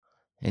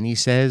and he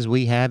says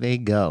we have a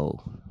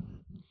go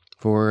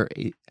for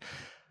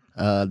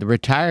the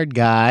retired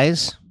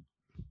guys.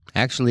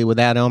 Actually,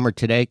 without Elmer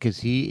today because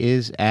he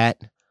is at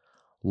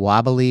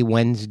Wobbly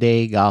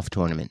Wednesday golf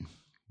tournament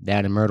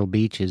down in Myrtle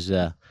Beach. It's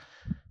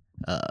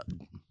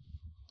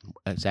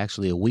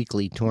actually a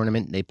weekly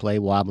tournament. They play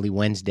Wobbly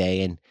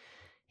Wednesday, and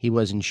he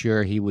wasn't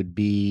sure he would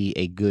be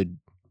a good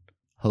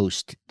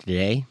host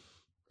today.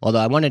 Although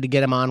I wanted to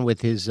get him on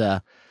with his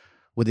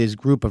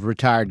group of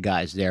retired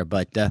guys there,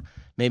 but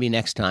maybe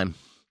next time.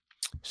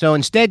 So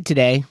instead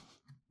today,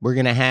 we're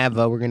gonna have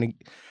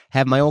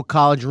my old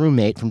college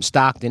roommate from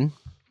Stockton,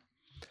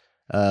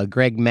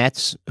 Greg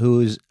Metz,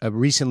 who's a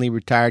recently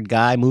retired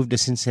guy, moved to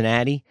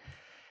Cincinnati.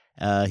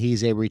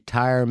 He's a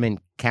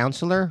retirement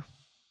counselor.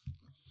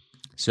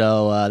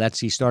 So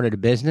he started a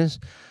business.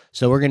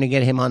 So we're going to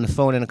get him on the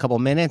phone in a couple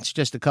minutes.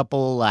 Just a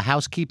couple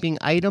housekeeping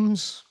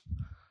items,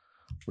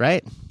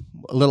 right?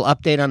 A little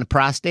update on the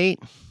prostate.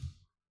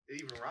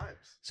 It even rhymes.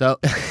 So,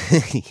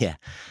 yeah.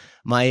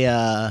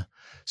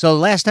 So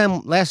the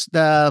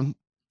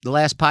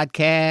last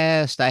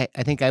podcast,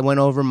 I think I went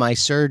over my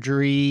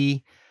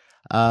surgery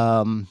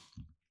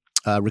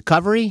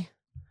recovery,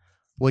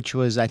 which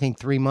was, I think,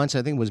 3 months.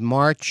 I think it was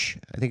March.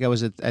 I think I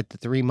was at the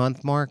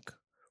 3-month mark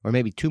or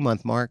maybe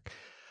 2-month mark.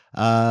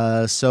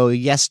 So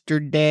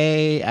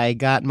yesterday I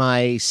got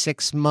my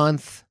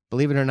 6-month,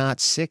 believe it or not,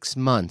 6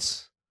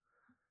 months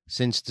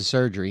since the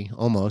surgery,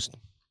 almost,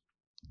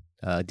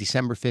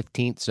 December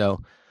 15th.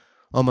 So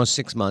almost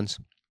 6 months.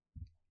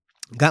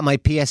 Got my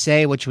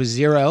PSA, which was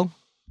 0.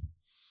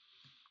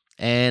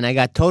 And I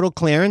got total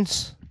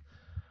clearance,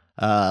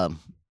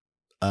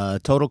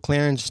 total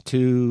clearance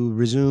to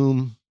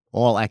resume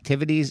all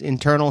activities,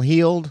 internal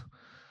healed,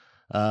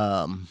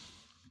 and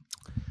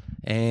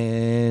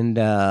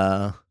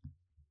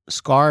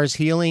scars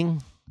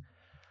healing,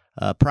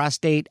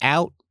 prostate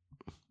out,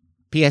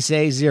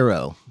 PSA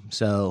 0.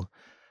 So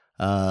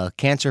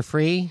cancer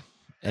free,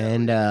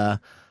 and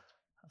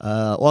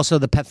also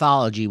the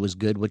pathology was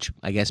good, which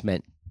I guess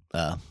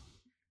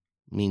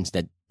means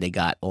that they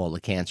got all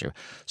the cancer.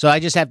 So I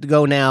just have to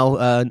go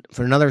now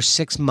for another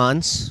 6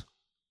 months,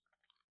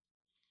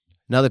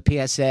 another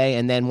PSA,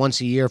 and then once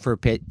a year for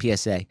a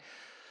PSA.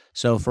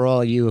 So for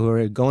all of you who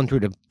are going through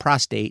the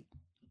prostate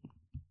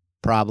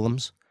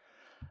problems,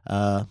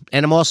 and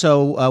I'm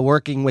also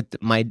working with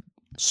my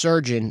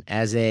surgeon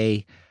as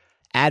a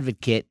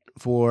advocate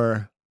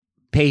for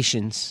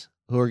patients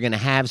who are going to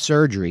have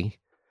surgery,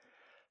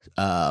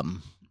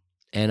 and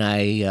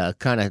I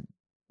kind of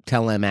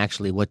tell them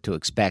actually what to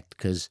expect,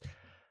 because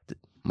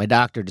my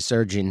doctor, the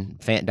surgeon,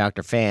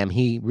 Dr. Pham,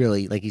 he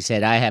really, like he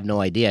said, I have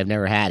no idea. I've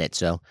never had it.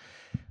 So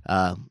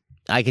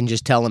I can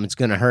just tell them it's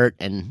going to hurt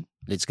and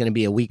it's going to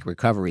be a week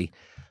recovery.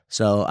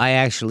 So I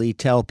actually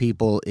tell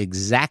people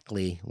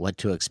exactly what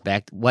to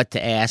expect, what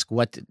to ask,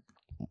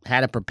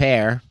 how to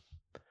prepare,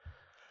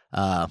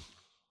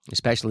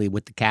 especially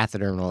with the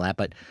catheter and all that.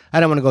 But I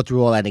don't want to go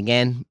through all that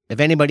again.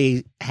 If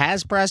anybody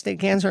has prostate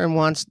cancer and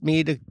wants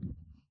me to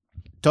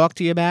talk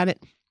to you about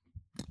it,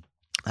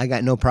 I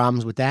got no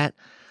problems with that.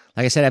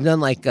 Like I said, I've done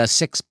like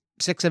six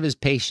of his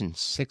patients.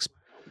 Six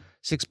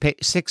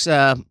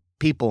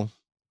people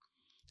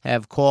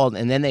have called,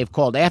 and then they've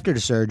called after the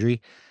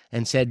surgery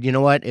and said, you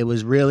know what, it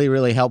was really,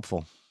 really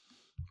helpful.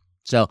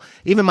 So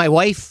even my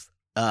wife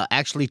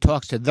actually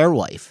talks to their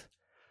wife,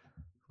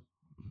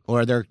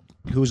 or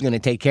who's going to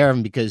take care of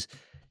them, because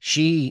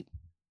she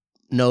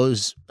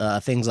knows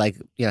things like,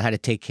 how to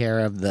take care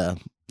of the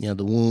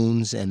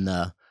wounds and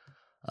the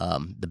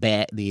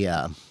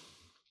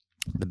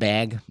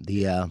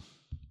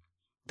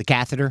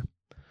catheter,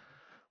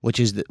 which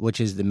is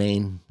the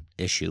main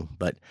issue.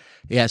 But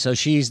yeah, so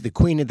she's the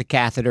queen of the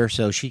catheter,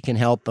 so she can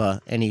help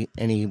any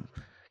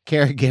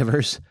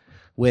caregivers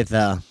with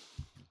how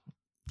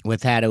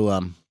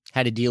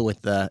to deal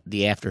with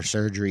the after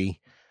surgery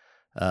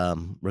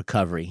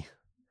recovery.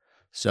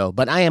 So,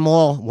 but I am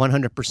all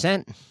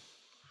 100%,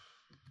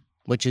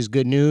 which is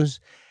good news,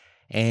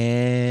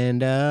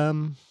 and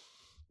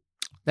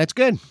that's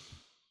good.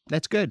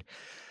 That's good.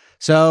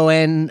 So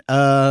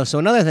so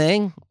another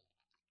thing,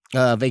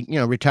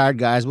 retired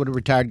guys. What do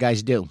retired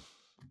guys do?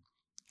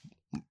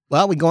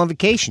 Well, we go on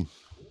vacation.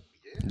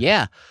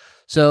 Yeah.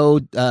 So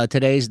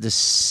today's the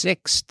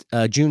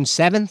 6th, June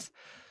 7th.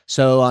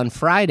 So on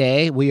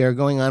Friday, we are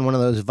going on one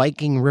of those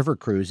Viking river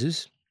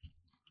cruises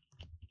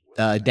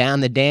down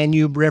the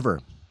Danube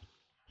River.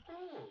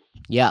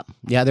 Yeah.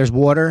 There's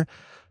water.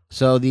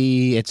 So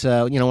it's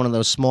one of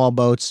those small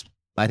boats.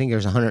 I think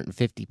there's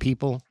 150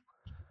 people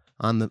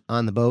on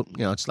the boat.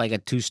 It's like a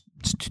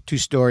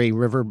two-story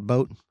river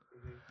boat.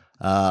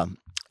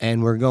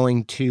 And we're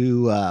going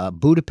to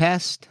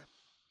Budapest.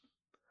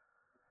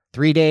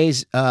 3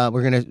 days. We're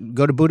going to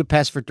go to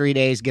Budapest for 3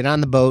 days, get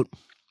on the boat.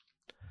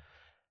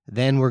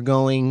 Then we're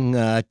going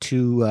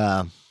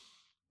to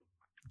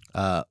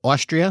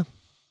Austria,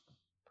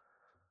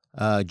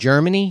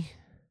 Germany,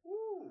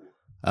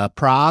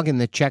 Prague in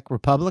the Czech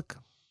Republic,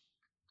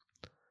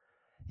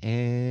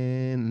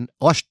 and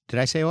did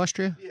I say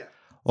Austria? Yeah.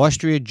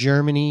 Austria,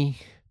 Germany,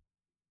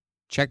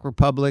 Czech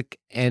Republic,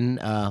 and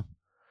the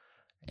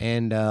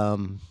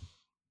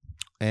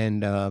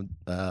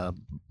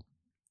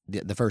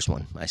first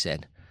one I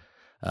said.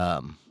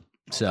 So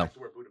Back to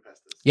where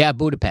Budapest is. yeah,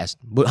 Budapest,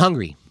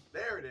 Hungary.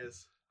 There it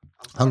is.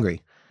 I'm sorry.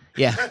 Hungary.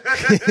 Yeah.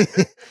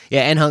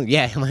 Yeah, and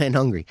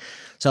Hungary.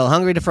 So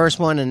Hungary the first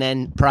one, and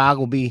then Prague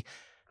will be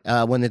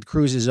when the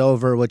cruise is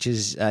over, which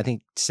is I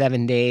think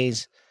 7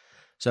 days.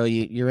 So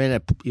you're in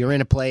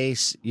a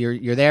place,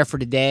 you're there for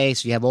the day,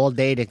 so you have all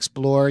day to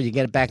explore. You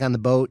get back on the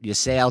boat, you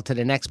sail to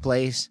the next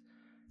place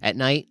at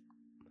night.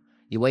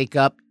 You wake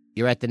up,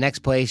 you're at the next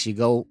place, you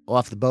go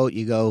off the boat,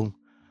 you're going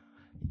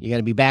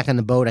to be back on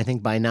the boat I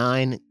think by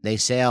 9. They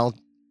sail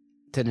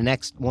to the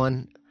next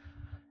one.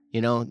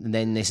 And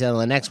then they sail to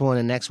the next one,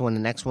 and next one,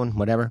 and next one,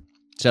 whatever.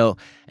 So,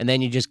 and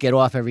then you just get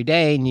off every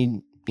day,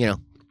 and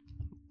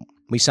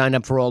we signed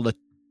up for all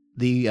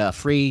the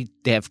free.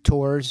 They have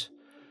tours,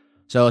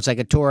 so it's like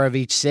a tour of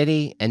each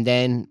city, and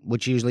then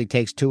which usually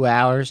takes 2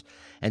 hours,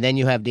 and then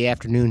you have the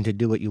afternoon to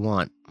do what you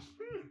want.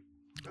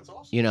 That's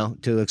awesome.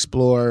 To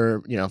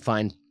explore,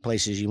 find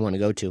places you want to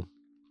go to.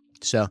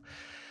 So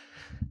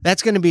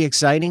that's going to be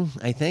exciting,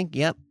 I think.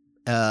 Yep.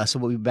 So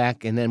we'll be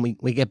back, and then we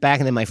get back,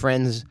 and then my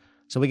friends.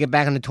 So we get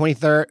back on the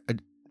 23rd,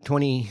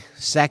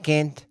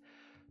 22nd,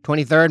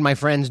 23rd. My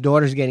friend's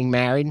daughter's getting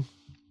married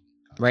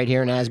right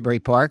here in Asbury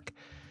Park.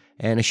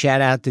 And a shout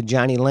out to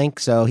Johnny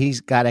Link. So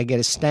he's got to get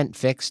a stent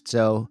fixed.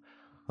 So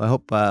I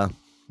hope, I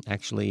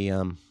don't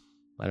know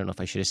if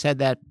I should have said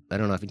that. I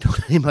don't know if he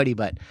told anybody,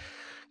 but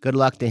good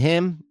luck to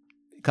him.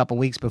 A couple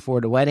weeks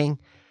before the wedding.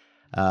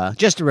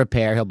 Just a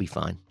repair. He'll be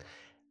fine.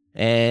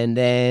 And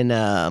then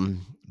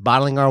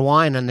bottling our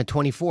wine on the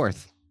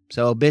 24th.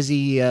 So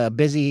busy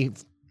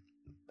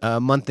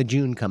month of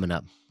June coming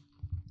up.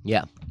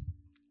 Yeah.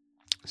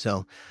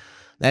 So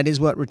that is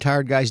what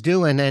retired guys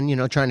do. And then,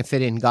 trying to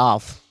fit in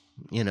golf,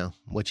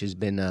 which has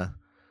been,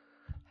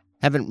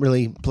 haven't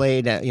really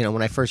played,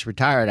 when I first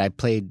retired, I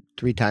played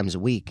 3 times a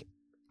week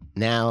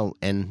now.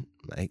 And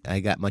I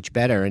got much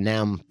better. And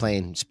now I'm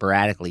playing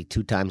sporadically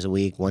 2 times a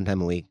week, 1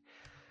 time a week,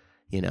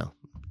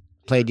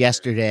 played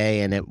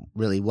yesterday and it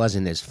really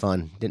wasn't as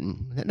fun.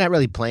 Not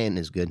really playing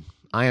as good.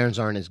 Irons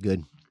aren't as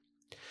good.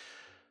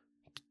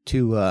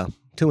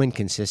 Too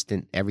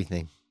inconsistent,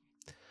 everything.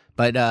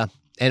 But,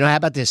 and how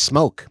about this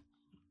smoke?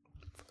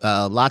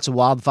 Lots of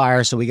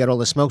wildfire, so we got all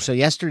the smoke. So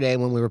yesterday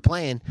when we were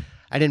playing,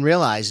 I didn't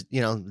realize,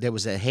 there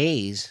was a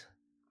haze,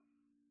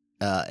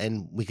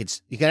 and you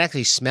could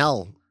actually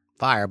smell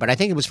fire. But I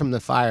think it was from the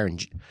fire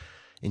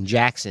in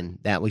Jackson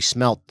that we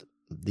smelt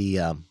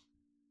the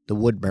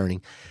wood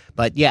burning.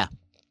 But yeah,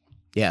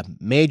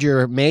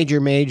 major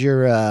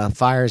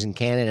fires in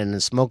Canada, and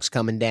the smoke's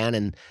coming down,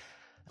 and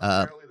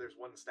Apparently there's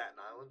one in Staten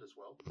Island as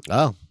well.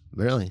 oh,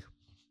 really?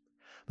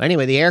 But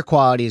anyway, the air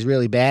quality is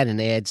really bad, and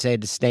they had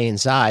said to stay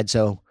inside,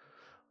 so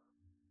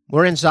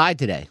we're inside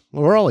today.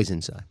 Well, we're always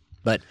inside.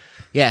 But,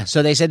 yeah,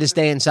 so they said to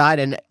stay inside,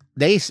 and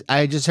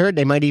I just heard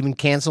they might even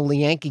cancel the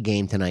Yankee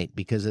game tonight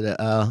because of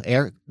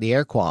the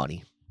air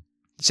quality.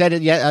 Said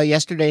it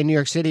yesterday in New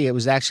York City, it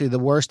was actually the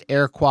worst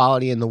air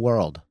quality in the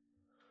world.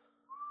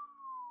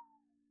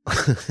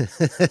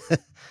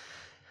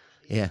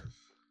 Yeah.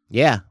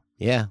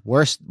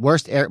 Worse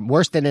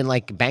than in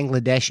like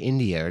Bangladesh,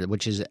 India,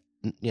 which is,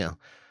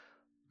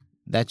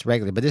 that's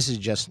regular. But this is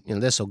just,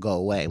 this will go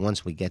away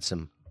once we get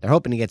some. They're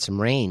hoping to get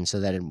some rain so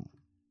that it,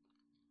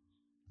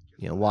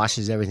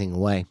 washes everything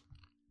away.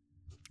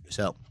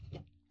 So,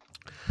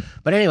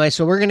 but anyway,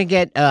 so we're gonna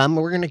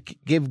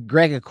give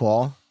Greg a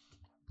call.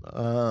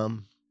 I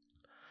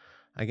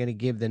got to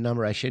give the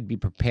number. I should be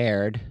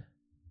prepared.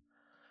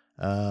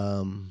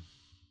 I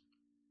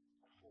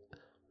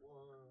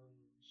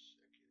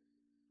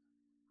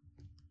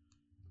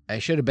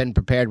should have been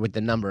prepared with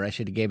the number. I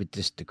should have gave it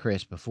just to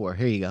Chris before.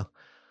 Here you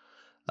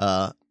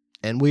go.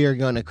 And we are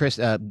going to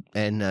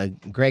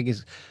Greg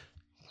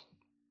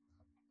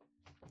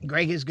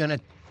is going to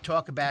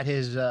talk about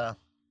his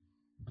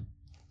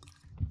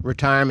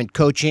retirement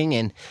coaching,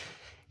 and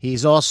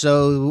he's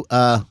also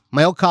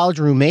my old college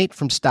roommate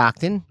from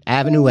Stockton,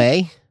 Avenue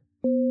A,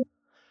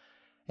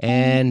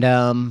 and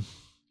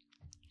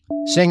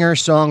singer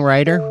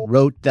songwriter,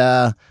 wrote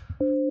the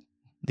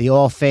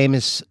all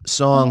famous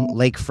song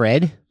Lake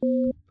Fred.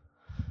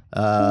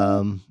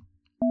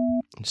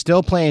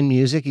 Still playing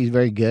music. He's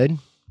very good.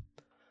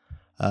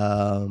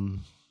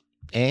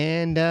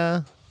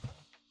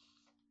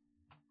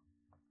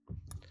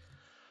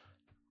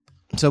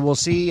 So we'll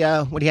see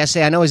what he has to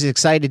say. I know he's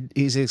excited.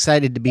 He's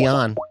excited to be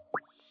on.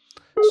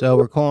 So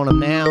we're calling him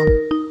now.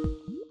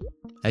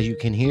 As you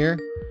can hear.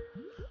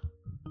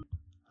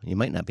 You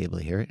might not be able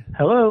to hear it.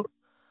 Hello.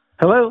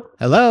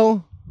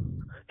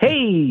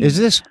 Hey. Is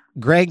this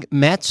Greg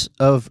Metz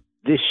of...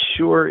 This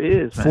sure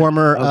is, man.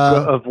 Former...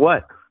 of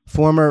what?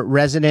 Former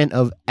resident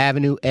of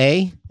Avenue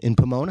A in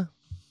Pomona?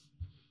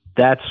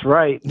 That's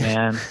right,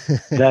 man.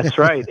 That's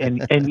right.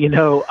 And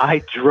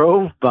I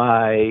drove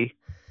by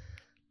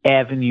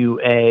Avenue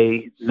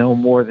A no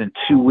more than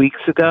 2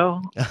 weeks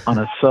ago on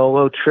a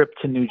solo trip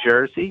to New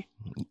Jersey.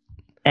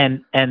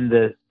 And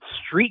the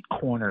street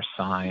corner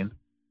sign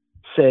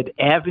said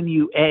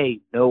Avenue A,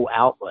 no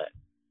outlet.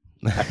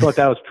 I thought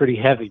that was pretty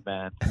heavy,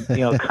 man.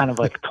 Kind of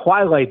like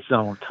Twilight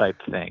Zone type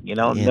thing,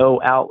 no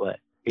outlet.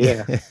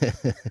 Yeah.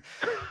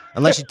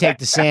 Unless you take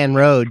the Sand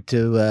Road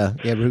to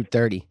Route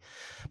 30.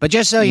 But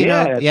just so you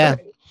know, right.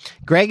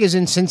 Greg is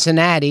in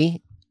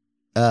Cincinnati,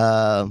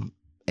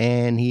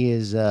 and he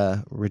is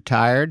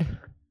retired.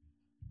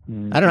 I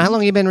don't know, how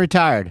long have you been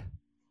retired?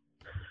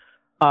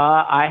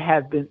 I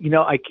have been,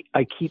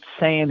 I keep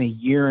saying a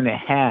year and a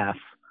half,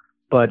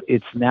 but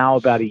it's now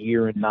about a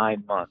year and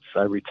 9 months.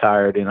 I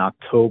retired in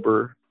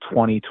October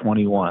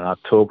 2021,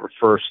 October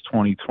 1st,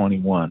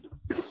 2021.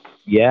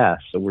 Yeah,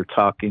 so we're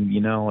talking,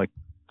 like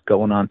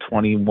going on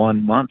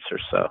 21 months or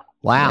so.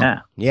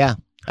 Wow. Yeah.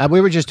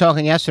 We were just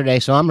talking yesterday,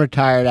 so I'm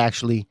retired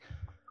actually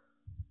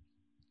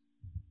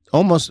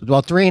almost,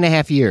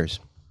 3.5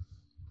 years.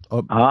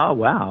 Oh,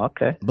 wow.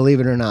 Okay. Believe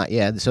it or not.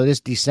 Yeah. So this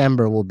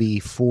December will be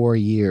 4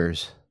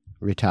 years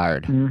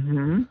retired.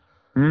 Mm-hmm.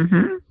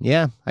 Mm-hmm.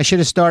 Yeah. I should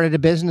have started a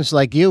business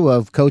like you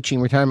of coaching,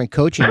 retirement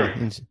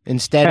coaching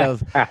instead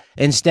of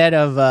having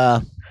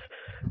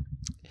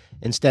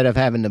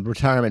the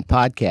retirement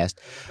podcast.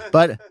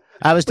 But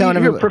I was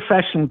telling you're a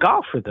professional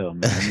golfer, though,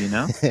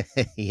 man.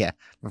 Yeah,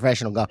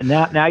 professional golfer.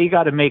 Now you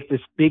got to make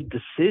this big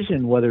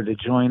decision whether to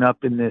join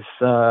up in this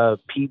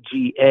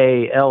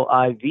PGA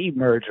LIV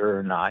merger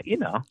or not.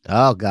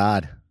 Oh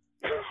God,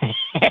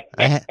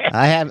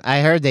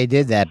 I heard they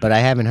did that, but I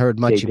haven't heard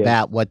much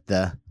about what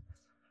the.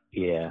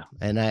 Yeah,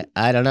 and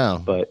I don't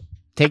know, but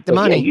take the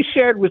money. Yeah, you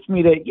shared with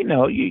me that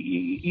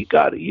you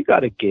got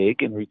a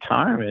gig in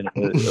retirement,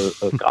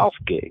 a golf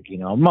gig,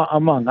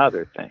 among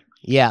other things.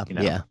 Yeah,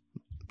 yeah.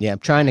 I'm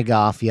trying to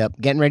golf.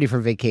 Yep, getting ready for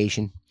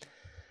vacation.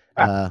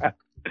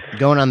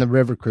 Going on the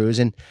river cruise,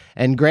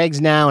 and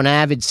Greg's now an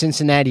avid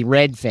Cincinnati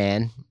Red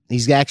fan.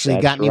 He's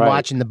actually got me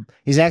watching the.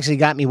 He's actually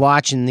got me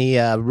watching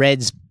the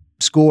Reds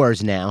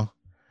scores now,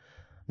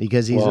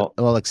 because he's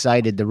all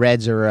excited. The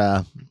Reds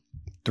are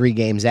 3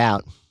 games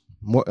out,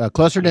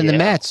 closer than the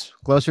Mets,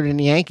 closer than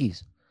the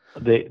Yankees.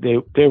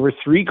 They were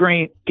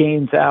 3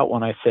 games out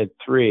when I said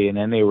 3, and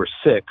then they were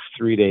 6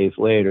 3 days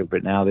later.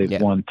 But now they've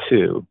won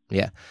 2.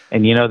 Yeah,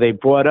 and they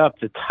brought up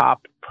the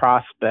top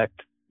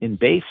prospect in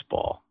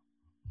baseball.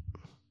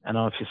 I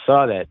don't know if you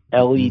saw that,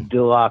 Ellie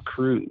De La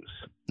Cruz.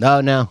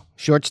 No,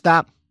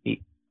 shortstop.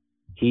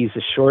 He's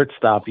a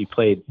shortstop. He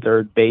played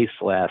third base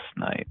last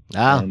night,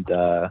 and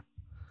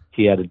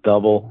he had a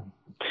double,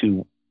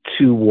 two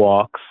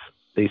walks.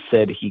 They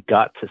said he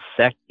gets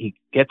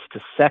to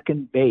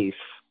second base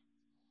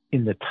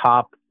in the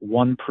top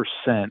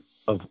 1%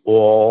 of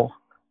all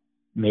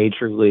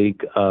major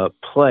league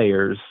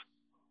players,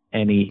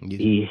 and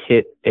he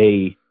hit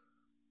a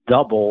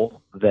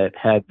double that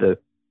had the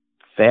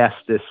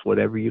fastest,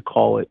 whatever you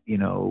call it,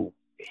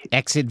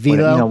 exit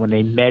velo. When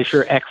they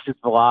measure exit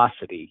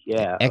velocity,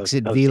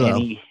 exit velo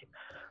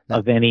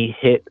of any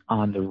hit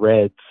on the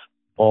Reds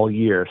all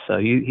year. So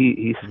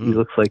he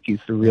looks like he's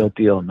the real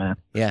deal, man.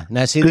 Yeah.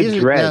 Now see,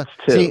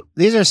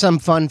 these are some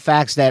fun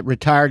facts that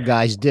retired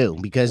guys do,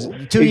 because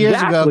 2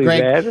 years ago,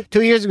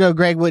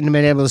 Greg wouldn't have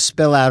been able to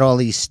spill out all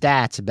these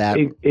stats about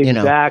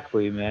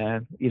exactly,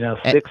 man.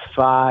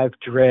 6'5",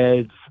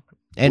 dreads,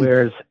 and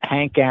wears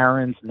Hank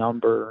Aaron's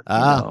number.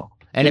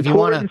 And if you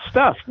want important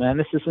stuff, man,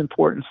 this is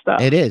important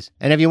stuff. It is.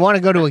 And if you want to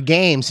go to a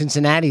game,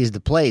 Cincinnati is the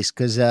place,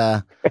 because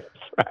that's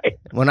right.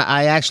 When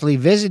I actually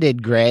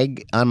visited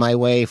Greg on my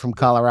way from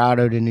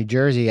Colorado to New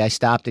Jersey, I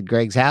stopped at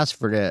Greg's house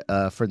for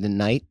the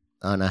night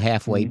on a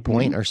halfway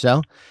point or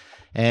so,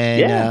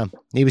 and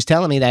he was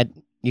telling me that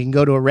you can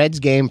go to a Reds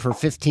game for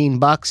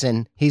 $15,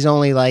 and he's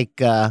only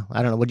like I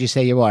don't know, what'd you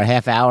say you are, a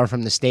half hour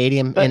from the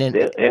stadium?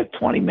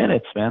 20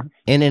 minutes, man.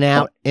 In and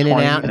out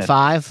in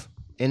 5.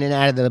 In and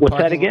out of the. What's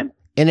that again?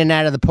 In and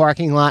out of the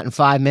parking lot in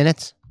 5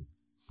 minutes.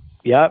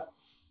 Yep.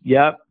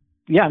 Yeah,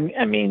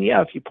 I mean,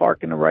 if you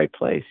park in the right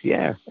place,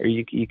 or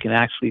you can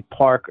actually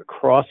park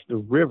across the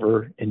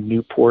river in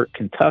Newport,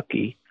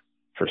 Kentucky,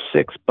 for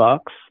 $6,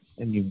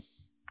 and you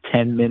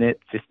 10-minute,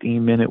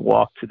 15-minute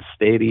walk to the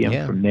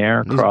stadium from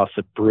there, across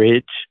a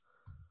bridge,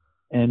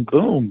 and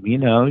boom,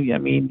 I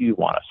mean, you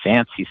want a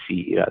fancy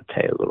seat, you got to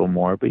pay a little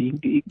more, but you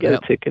get a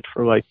ticket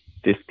for like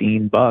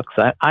 $15.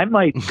 I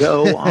might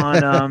go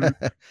on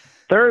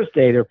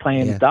Thursday. They're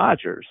playing the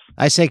Dodgers.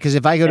 I say, because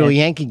if I go to a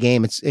Yankee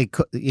game,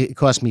 it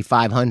costs me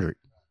 $500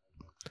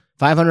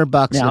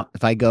 now,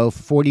 if I go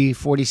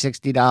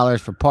 $60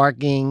 for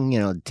parking.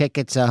 The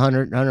tickets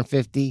 $100,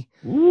 $150.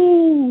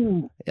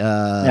 Ooh.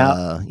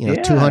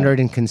 $200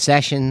 in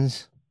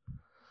concessions.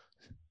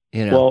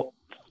 Well,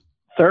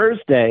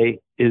 Thursday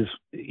is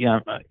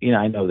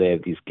I know they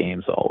have these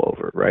games all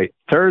over, right?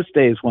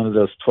 Thursday is one of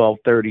those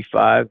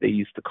 12:35. They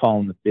used to call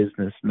them the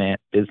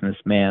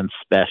businessman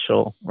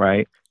special,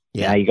 right?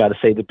 Yeah, now you got to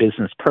say the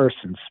business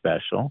person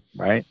special,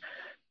 right?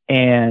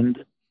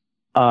 And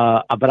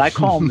but I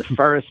call them the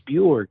Ferris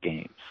Bueller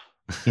games,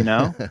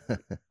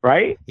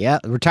 right? Yeah,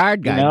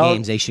 retired guy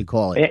games, they should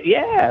call it.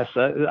 Yeah,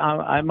 so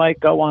I might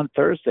go on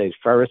Thursdays.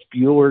 Ferris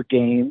Bueller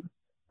game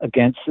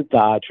against the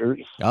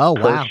Dodgers. Oh,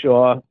 wow.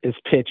 Kershaw is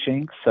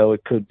pitching, so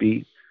it could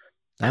be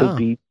Oh.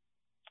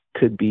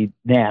 could be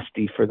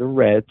nasty for the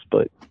Reds,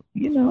 but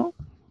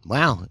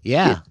Wow.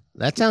 Yeah.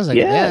 That sounds like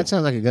Yeah. that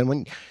sounds like a good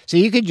one. So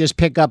you could just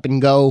pick up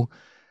and go,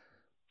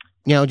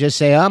 just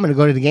say, I'm going to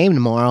go to the game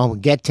tomorrow,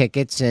 get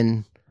tickets,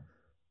 and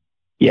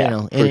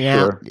yeah, in and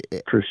out.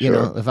 for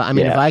sure. If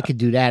I could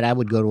do that, I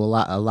would go to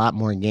a lot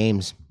more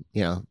games.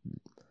 Than,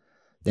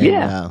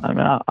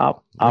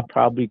 I'll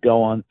probably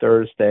go on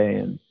Thursday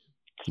and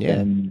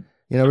spend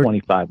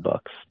 $25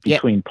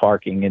 between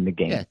parking and the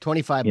game. Yeah,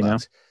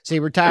 $25. See,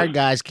 retired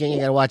guys you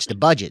got to watch the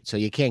budget, so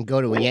you can't go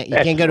to you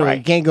can't go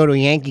to a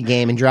Yankee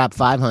game and drop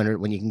 $500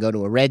 when you can go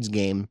to a Reds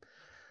game.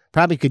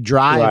 Probably could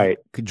drive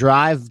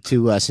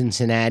to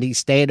Cincinnati,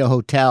 stay at a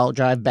hotel,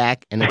 drive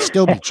back, and it'd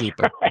still be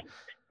cheaper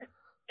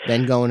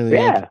than going to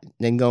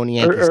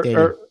Yankee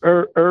Stadium.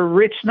 Or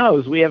Rich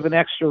knows we have an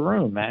extra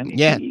room, man.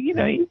 Yeah, you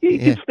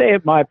can stay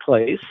at my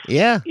place.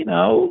 Yeah,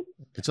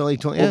 it's only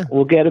 20. Yeah.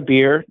 We'll get a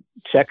beer,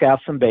 check out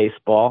some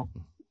baseball.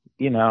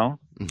 Go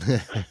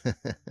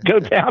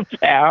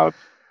downtown.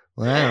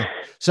 Wow.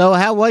 So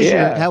how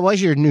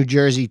was your New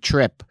Jersey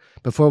trip?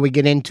 Before we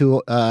get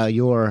into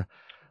your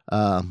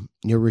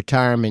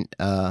retirement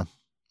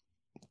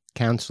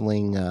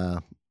counseling.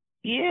 Well,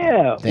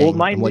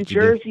 my New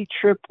Jersey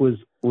trip was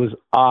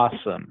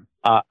awesome.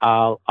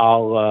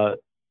 I'll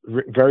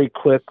very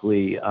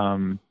quickly.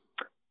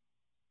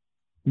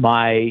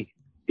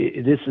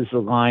 This is the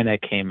line I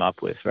came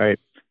up with, right?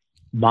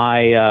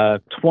 My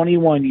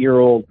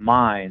 21-year-old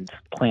mind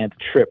planned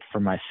a trip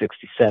for my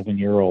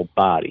 67-year-old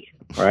body,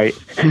 right?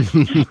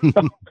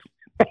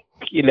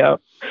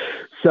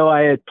 So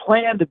I had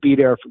planned to be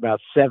there for about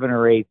 7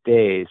 or 8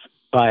 days.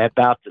 By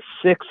about the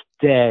 6th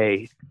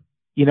day,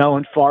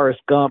 in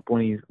Forrest Gump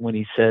when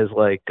he says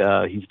like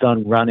he's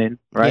done running,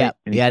 right?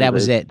 Yeah, that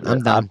was it.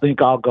 I'm done. I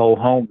think I'll go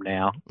home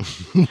now.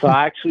 So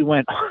I actually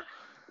went.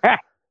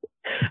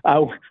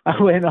 I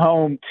went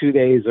home 2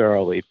 days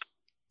early,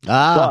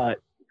 but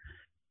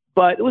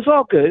it was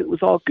all good. It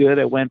was all good.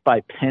 I went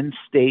by Penn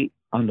State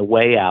on the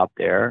way out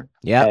there.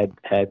 Yeah,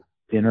 had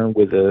dinner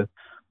with a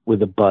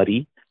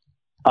buddy.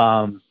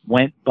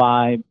 Went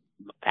by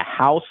a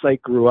house I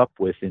grew up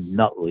in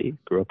Nutley.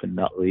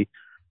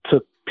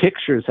 Took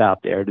pictures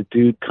out there. The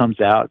dude comes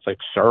out. It's like,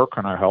 "Sir,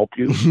 can I help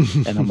you?"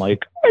 And I'm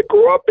like, "I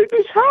grew up in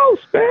this house,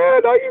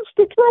 man. I used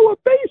to throw a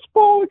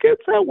baseball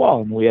against that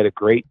wall." And we had a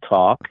great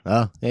talk.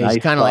 Oh, yeah,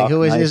 he's kind of like,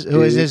 who is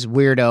this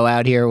weirdo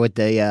out here with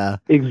the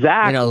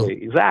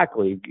exactly.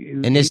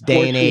 In this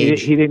day and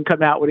age, he didn't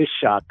come out with his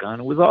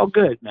shotgun. It was all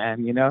good,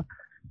 man.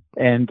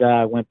 And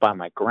I went by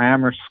my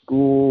grammar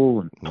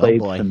school and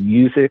played some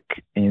music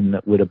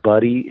with a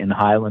buddy in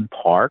Highland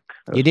Park.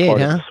 You did,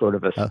 huh? Sort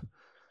of a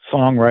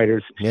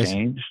songwriters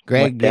exchange. Yes.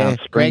 Greg down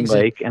Spring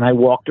Lake, and I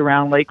walked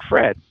around Lake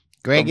Fred.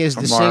 Greg is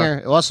the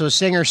singer, also a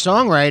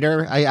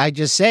singer-songwriter. I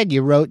just said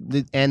you wrote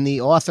and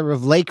the author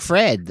of Lake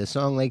Fred, the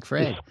song Lake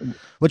Fred,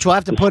 which we'll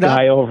have to put up.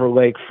 Sky over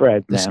Lake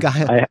Fred,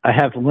 man. I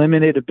have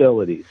limited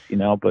abilities,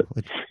 but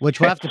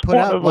which we'll have to put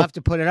up. We'll have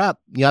to put it up.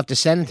 You have to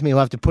send it to me.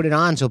 We'll have to put it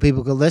on so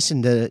people can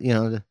listen to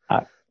the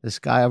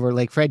Sky over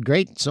Lake Fred.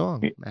 Great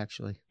song,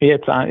 actually. Yeah,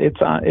 it's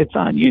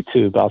on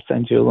YouTube. I'll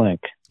send you a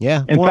link.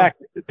 Yeah. In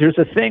fact, there's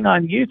a thing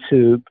on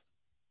YouTube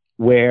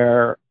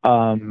where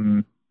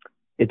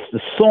it's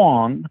the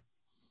song.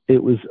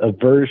 It was a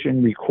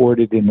version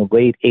recorded in the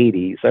late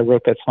 80s. I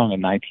wrote that song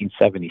in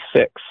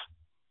 1976,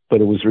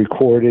 but it was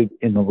recorded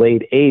in the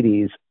late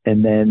 80s.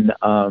 And then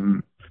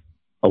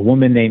a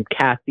woman named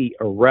Kathy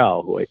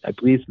Arell, who I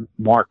believe is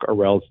Mark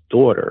Arell's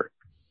daughter,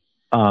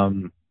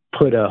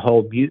 put a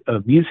whole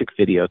music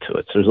video to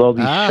it. So there's all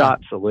these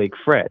shots of Lake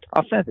Fred.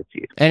 I'll send it to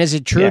you. And is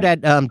it true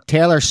that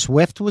Taylor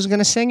Swift was going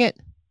to sing it?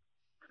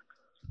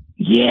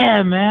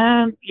 Yeah,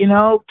 man.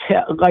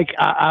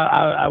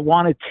 I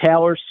wanted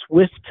Taylor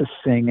Swift to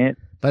sing it,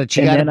 but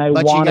I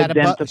wanted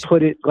them to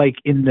put it like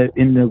in the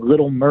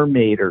Little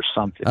Mermaid or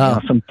something,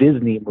 some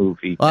Disney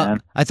movie. Well,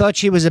 man. I thought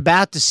she was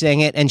about to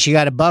sing it, and she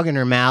got a bug in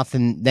her mouth,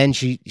 and then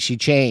she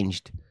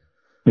changed.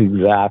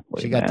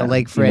 Exactly. She got the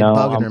Lake Fred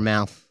bug in her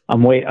mouth.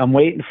 I'm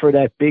waiting for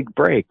that big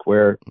break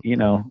where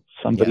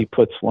somebody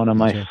puts one of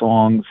my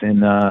songs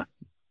in the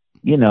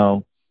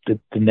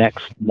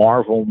next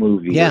Marvel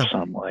movie or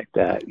something like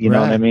that. You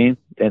know what I mean?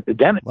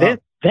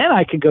 Then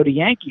I can go to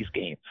Yankees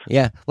games.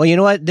 Yeah. Well, you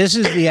know what? This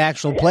is the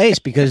actual place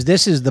because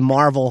this is the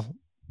Marvel.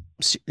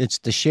 It's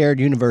the Shared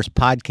Universe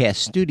podcast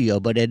studio,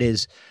 but it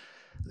is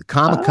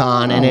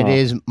Comic-Con and it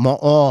is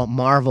all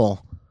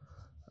Marvel,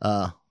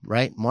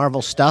 right?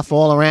 Marvel stuff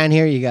all around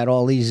here. You got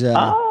all these.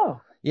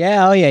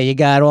 You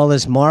got all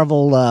this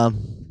Marvel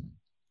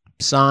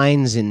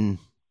signs and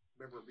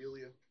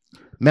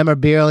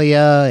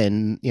memorabilia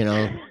and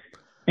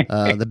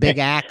the big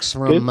axe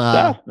from good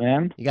stuff,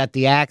 man. You got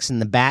the axe and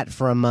the bat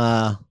from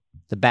the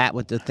bat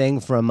with the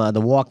thing from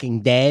The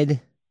Walking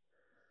Dead.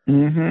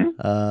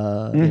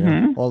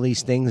 All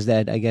these things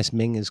that I guess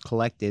Ming has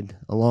collected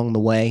along the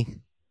way.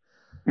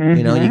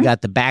 You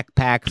got the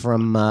backpack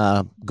from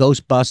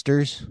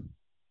Ghostbusters.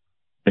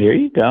 There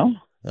you go.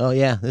 Oh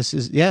yeah, this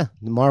is the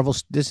Marvel.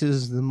 This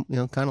is the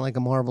kind of like a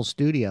Marvel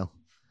studio.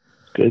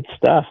 Good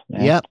stuff,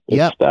 man. Yep,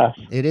 Good stuff.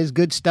 It is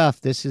good stuff.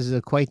 This is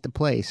quite the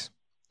place.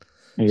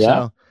 Yeah.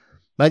 So,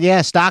 but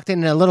yeah,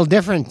 Stockton a little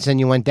different than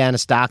you went down to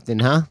Stockton,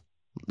 huh?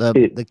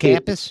 The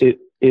campus.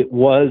 It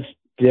was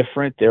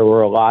different. There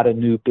were a lot of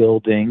new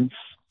buildings.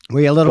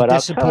 Were you a little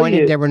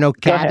disappointed there were no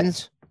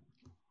cabins?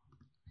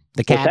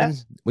 The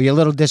cabins. Were you a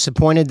little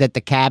disappointed that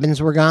the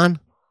cabins were gone?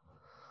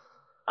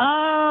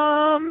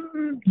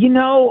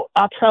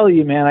 I'll tell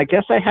you, man. I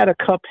guess I had a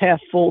cup half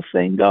full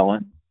thing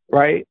going,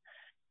 right?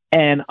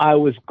 And I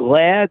was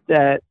glad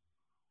that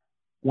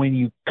when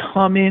you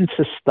come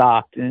into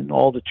Stockton,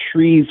 all the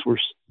trees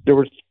there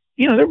were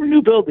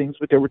new buildings,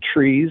 but there were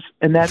trees,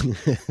 and that,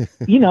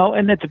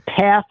 and that the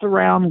path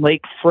around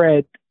Lake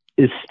Fred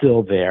is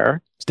still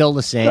there. Still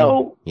the same.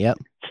 So, yep.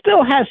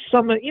 Still has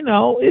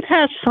it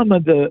has some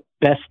of the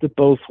best of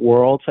both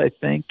worlds, I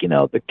think.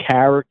 The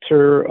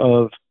character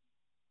of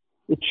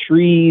the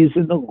trees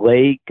and the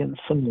lake and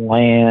some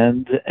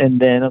land. And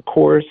then, of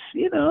course,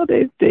 they've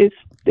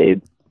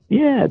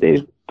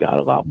got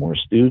a lot more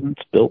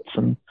students, built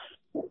some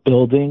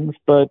buildings.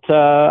 But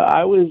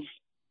I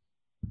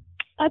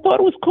thought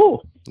it was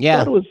cool. Yeah. I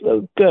thought it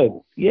was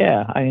good.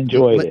 Yeah, I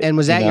enjoyed it. And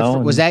was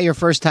that your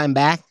first time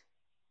back?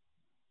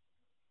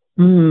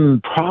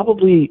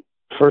 Probably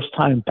first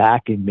time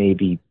back in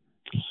maybe,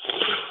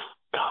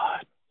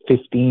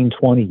 15,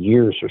 20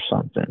 years or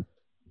something.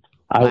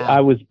 Wow. I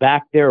was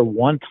back there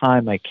one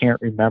time. I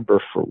can't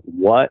remember for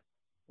what.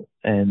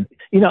 And,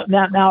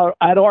 now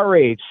at our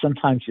age,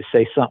 sometimes you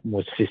say something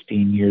was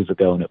 15 years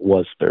ago and it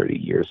was 30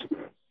 years ago.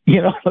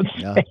 You know what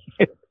I'm saying?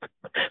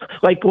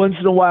 Like once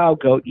in a while, I'll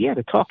go, yeah,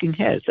 the Talking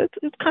Heads.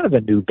 It's kind of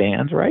a new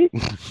band, right?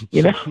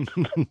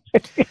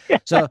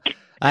 So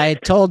I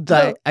told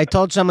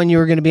someone you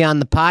were going to be on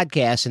the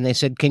podcast, and they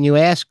said, "Can you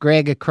ask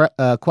Greg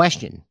a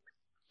question?"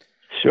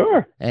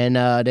 Sure. And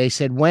they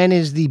said, "When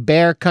is the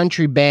Bear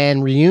Country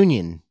Band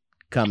reunion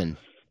coming?"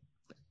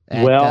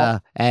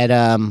 I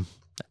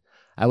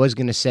was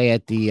going to say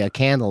at the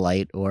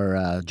Candlelight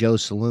or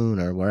Joe's Saloon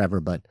or wherever,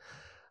 but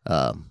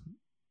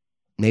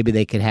maybe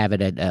they could have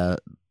it at.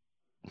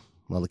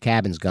 The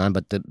cabin's gone,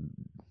 but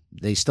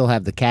they still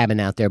have the cabin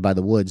out there by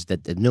the woods,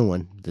 that the new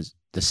one,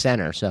 the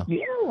center. So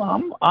yeah, now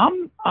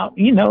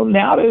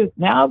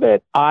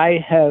that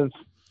I have,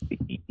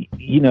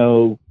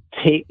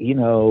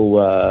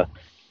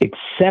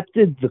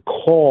 accepted the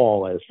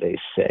call, as they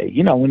say,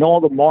 in all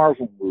the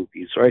Marvel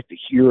movies, right? The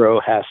hero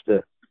has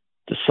to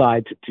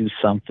decide to do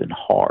something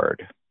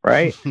hard,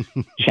 right?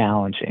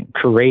 Challenging,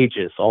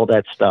 courageous, all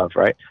that stuff,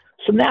 right?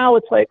 So now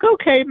it's like,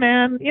 okay,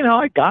 man,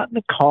 I got in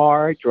the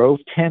car, I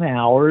drove 10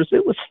 hours.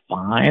 It was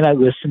fine. I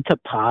listened to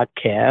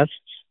podcasts.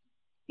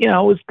 It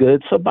was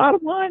good. So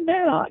bottom line,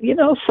 man,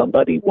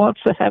 somebody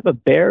wants to have a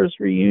Bears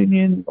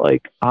reunion,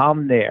 like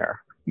I'm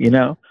there,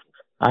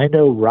 I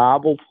know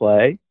Rob will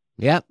play.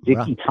 Yep.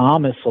 Dickie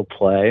Thomas will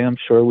play. I'm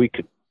sure we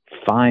could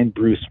find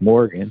Bruce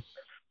Morgan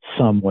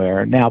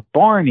somewhere. Now,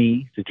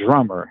 Barney, the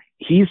drummer,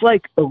 he's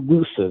like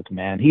elusive,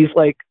 man. He's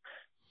like,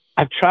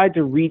 I've tried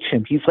to reach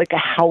him. He's like a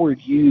Howard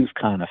Hughes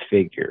kind of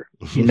figure,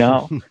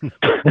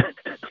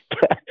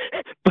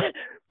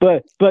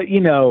 but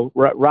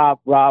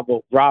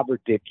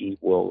Robert Dickey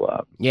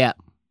will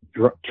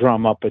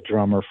drum up a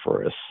drummer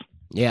for us.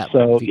 Yeah.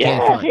 So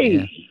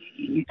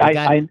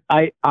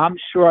I'm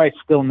sure I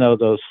still know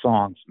those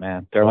songs,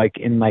 man. They're like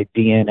in my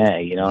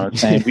DNA. You know what I'm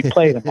saying? We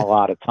played them a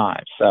lot of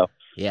times, so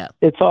yeah,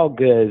 it's all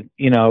good.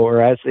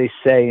 Or as they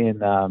say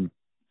in,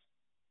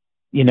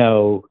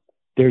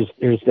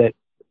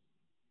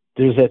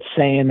 there's that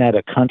saying that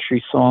a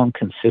country song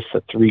consists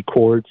of 3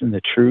 chords and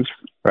the truth,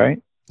 right?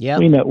 Yeah.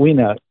 We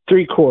know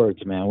 3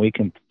 chords, man.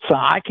 So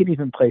I can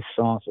even play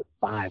songs with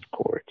 5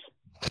 chords,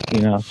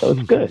 so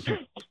it's good.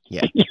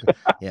 Yeah.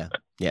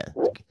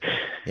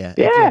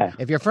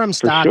 If you're from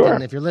Stockton,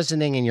 sure. If you're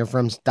listening and you're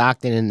from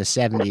Stockton in the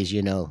 70s,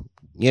 you know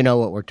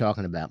what we're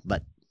talking about.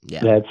 But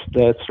yeah.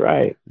 That's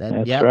right.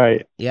 That's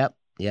right. Yep.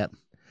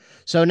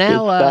 So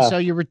now, so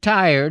you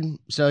retired.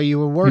 So you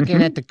were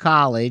working at the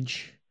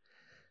college.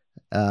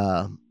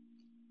 And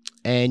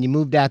you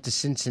moved out to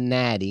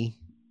Cincinnati,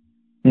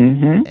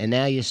 and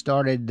now you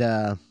started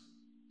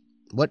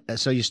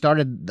So you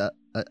started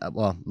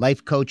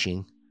life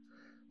coaching,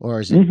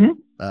 or is it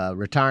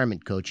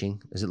retirement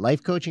coaching? Is it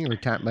life coaching or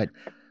retirement? But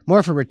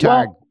more for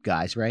retired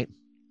guys, right?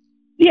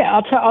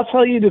 Yeah, I'll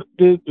tell you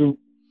the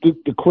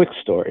quick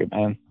story,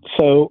 man.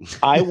 So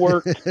I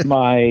worked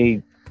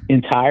my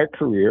entire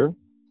career,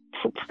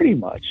 pretty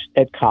much,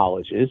 at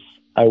colleges.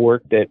 I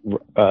worked at,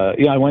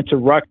 I went to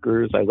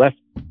Rutgers. I left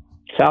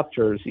South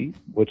Jersey,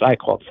 which I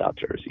called South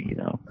Jersey,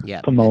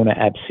 Pomona,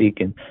 Absec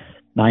in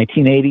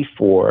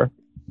 1984.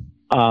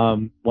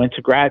 Went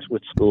to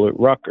graduate school at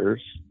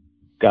Rutgers,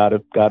 got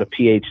a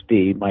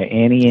PhD. My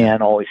Auntie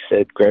Ann always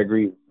said,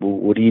 Gregory,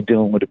 what are you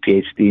doing with a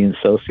PhD in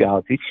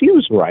sociology? She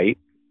was right,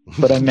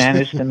 but I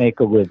managed to make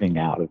a living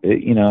out of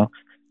it,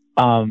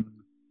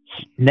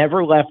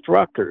 Never left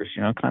Rutgers,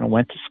 kind of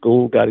went to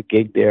school, got a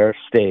gig there,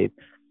 stayed.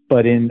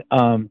 But in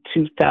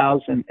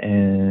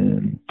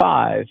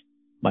 2005,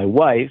 my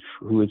wife,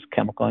 who is a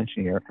chemical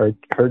engineer,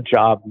 her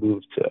job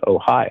moved to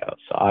Ohio.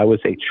 So I was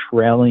a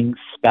trailing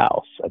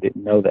spouse. I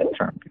didn't know that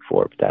term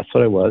before, but that's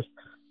what I was.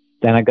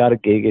 Then I got a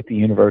gig at the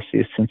University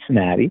of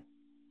Cincinnati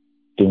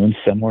doing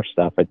similar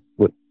stuff,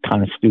 with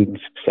kind of student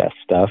success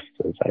stuff,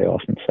 as I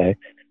often say.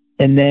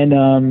 And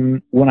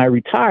then when I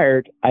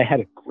retired, I had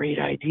a great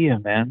idea,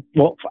 man.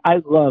 Well,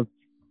 I love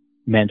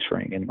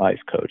mentoring and life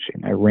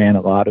coaching. I ran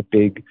a lot of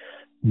big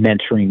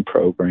mentoring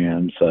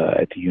programs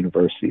at the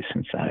University of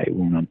Cincinnati. We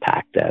won't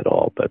unpack that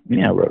all, but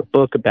I wrote a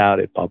book about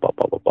it, blah, blah,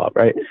 blah, blah, blah,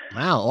 right?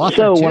 Wow, awesome.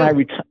 So too.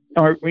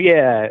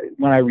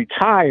 when I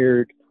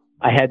retired,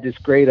 I had this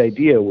great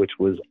idea, which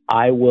was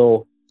I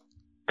will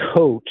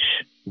coach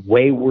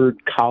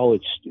wayward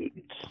college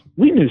students.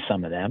 We knew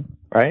some of them,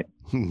 right?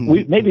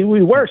 Maybe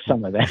we were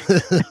some of them,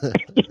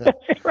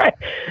 right?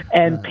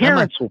 And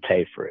parents will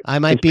pay for it. I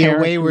might be a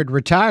wayward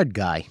retired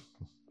guy.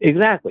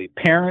 Exactly.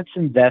 Parents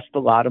invest a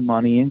lot of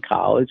money in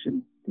college,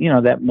 and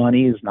that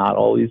money is not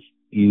always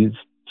used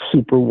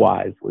super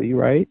wisely,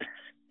 right?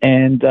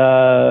 And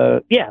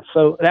so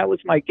that was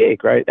my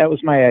gig, right? That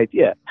was my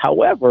idea.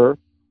 However,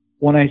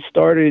 when I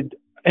started,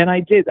 and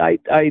I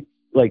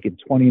like in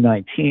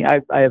 2019,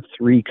 I have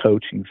 3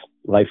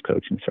 life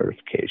coaching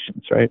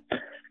certifications, right?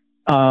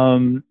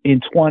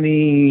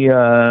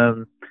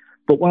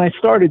 But when I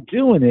started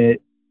doing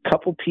it, a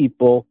couple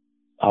people,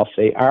 I'll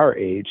say our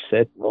age,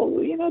 said, well,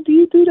 do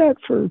you do that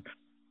for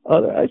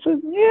other? I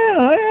said,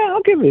 yeah,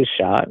 I'll give it a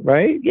shot,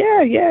 right?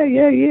 Yeah.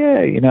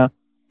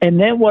 And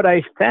then what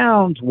I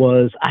found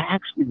was I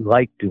actually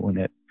like doing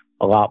it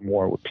a lot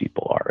more with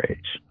people our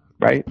age,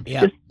 right?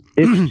 Yeah.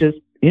 It's just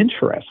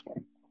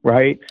interesting,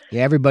 right?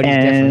 Yeah, everybody's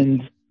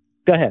different.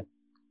 Go ahead.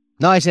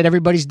 No, I said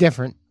everybody's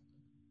different.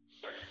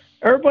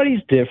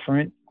 Everybody's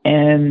different,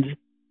 and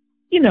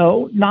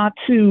not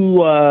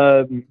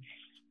to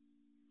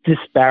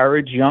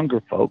disparage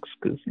younger folks,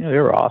 because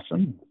they're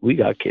awesome. We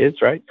got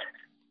kids, right?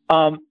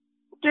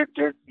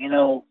 They're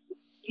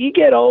you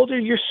get older,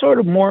 you're sort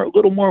of a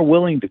little more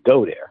willing to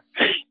go there,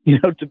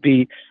 to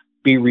be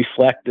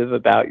reflective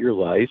about your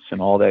life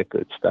and all that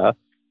good stuff.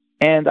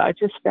 And I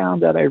just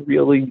found that I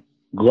really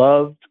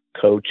loved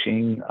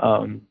coaching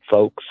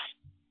folks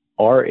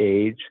our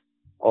age,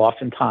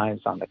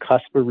 oftentimes on the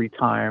cusp of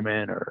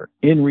retirement or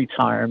in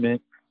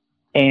retirement.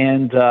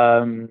 And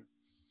so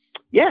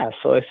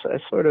I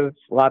sort of,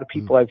 a lot of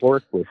people I've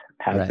worked with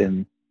have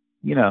been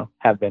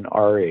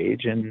our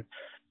age, and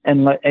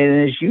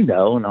as you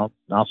know, and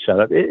I'll shut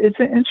up. It's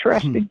an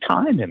interesting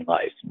time in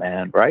life,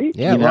 man. Right?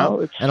 Yeah.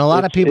 And a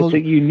lot of people, it's a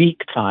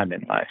unique time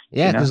in life.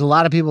 Yeah, because a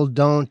lot of people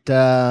don't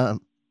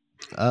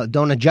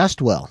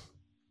adjust well,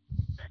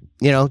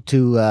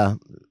 to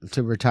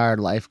retired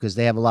life, because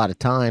they have a lot of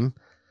time,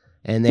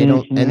 and they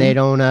don't, they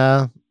don't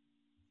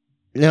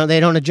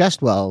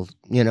adjust well.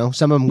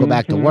 Some of them go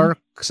back to work.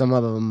 Some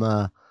of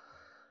them,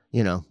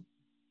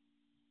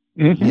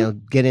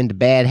 get into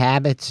bad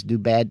habits, do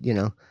bad,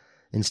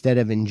 instead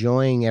of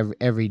enjoying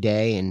every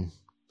day. And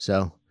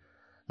so,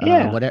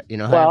 whatever,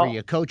 however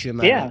you coach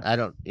them, I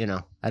don't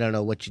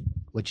know what you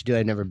do.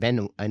 I've never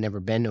been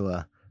to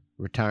a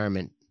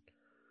retirement.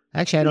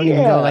 Actually, I don't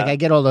even go, I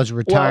get all those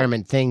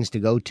retirement things to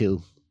go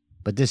to,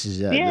 but this is,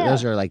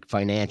 those are like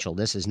financial.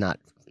 This is not,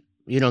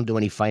 you don't do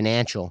any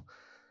financial.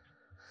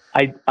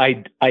 I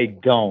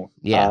don't.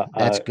 Yeah,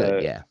 that's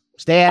good. Yeah.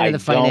 Stay out of the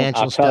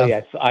financial stuff. I'll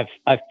tell you,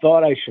 I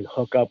thought I should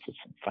hook up with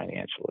some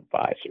financial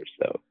advisors,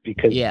 though,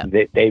 because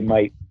they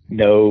might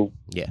know.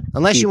 Yeah.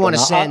 Unless you want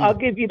to send. I'll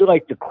give you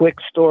the quick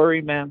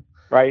story, man,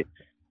 right?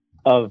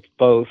 Of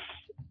both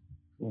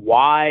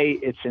why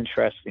it's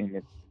interesting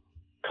to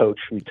coach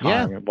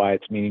retirement, why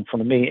it's meaningful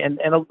to me, and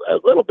a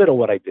little bit of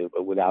what I do,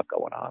 but without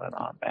going on and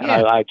on, man.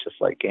 Yeah. I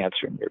just like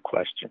answering your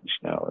questions,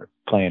 or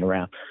playing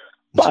around.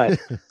 But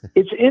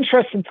it's an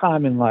interesting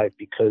time in life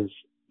because,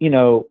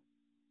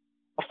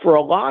 for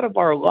a lot of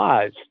our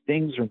lives,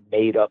 things are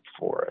made up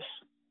for us,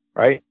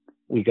 right?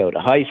 We go to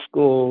high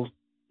school.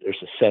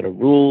 There's a set of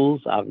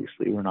rules.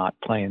 Obviously, we're not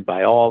playing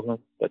by all of them,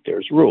 but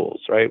there's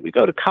rules, right? We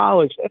go to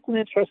college. That's an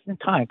interesting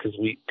time because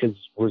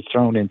we're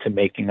thrown into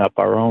making up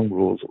our own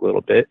rules a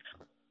little bit.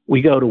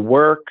 We go to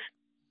work,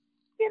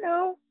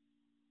 we're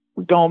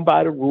going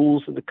by the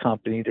rules of the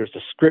company. There's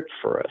a script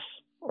for us,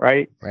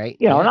 right? Right.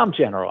 And I'm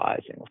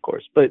generalizing, of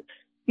course, but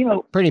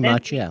pretty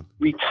much, yeah.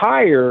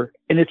 Retire,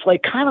 and it's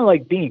kind of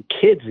like being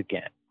kids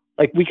again.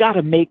 Like, we got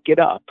to make it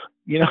up.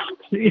 You're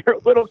a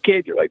little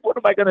kid. You're like, what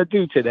am I going to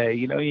do today?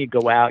 You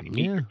go out, you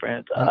meet your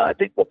friends. I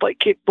think we'll play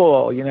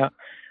kickball,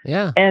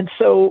 Yeah. And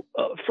so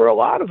for a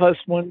lot of us,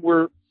 when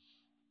we're,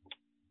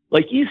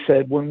 like you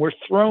said, when we're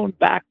thrown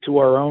back to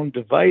our own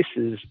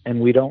devices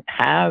and we don't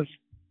have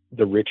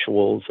the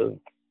rituals of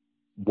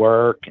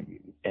work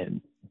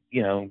and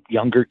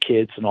younger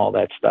kids and all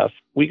that stuff,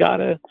 we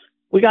gotta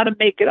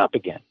make it up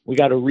again. We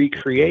got to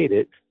recreate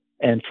it.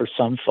 And for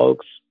some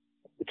folks,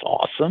 it's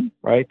awesome,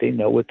 right? They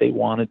know what they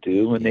want to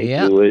do and they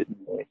do it. And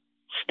they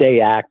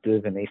stay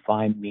active and they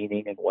find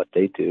meaning in what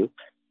they do.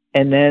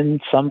 And then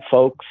some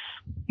folks,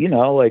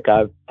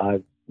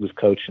 I was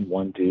coaching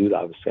one dude,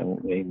 obviously I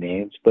won't name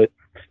names, but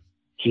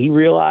he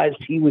realized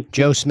he was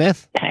Joe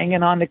Smith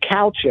hanging on the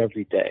couch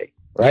every day,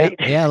 right?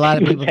 Yeah, a lot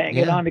of he people was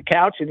hanging on the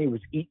couch, and he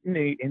was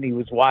eating, and he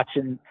was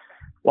watching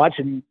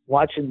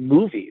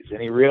movies,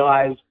 and he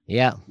realized,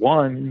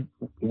 one,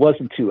 he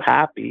wasn't too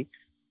happy,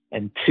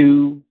 and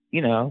two, he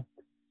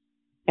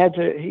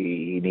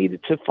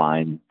needed to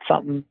find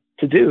something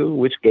to do,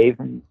 which gave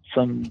him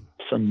some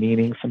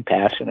meaning, some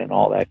passion, and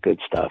all that good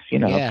stuff,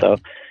 So,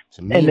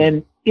 and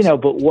then,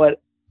 but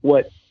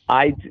what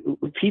I do,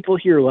 people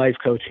hear life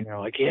coaching, they're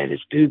like, yeah,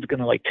 this dude's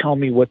going to like tell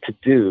me what to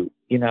do.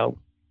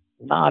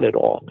 Not at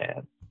all,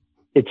 man.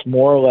 It's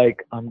more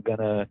like I'm going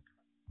to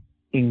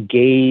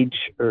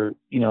engage or,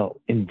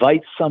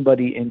 invite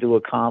somebody into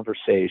a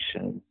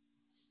conversation,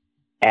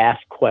 ask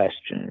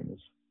questions,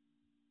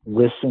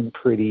 listen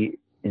pretty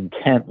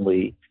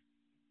intently,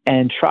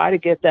 and try to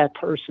get that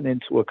person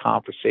into a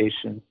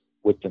conversation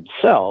with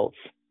themselves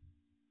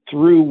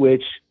through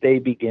which they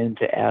begin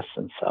to ask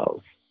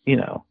themselves,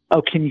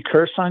 oh, can you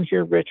curse on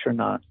here, Rich, or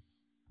not?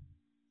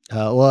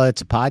 Well,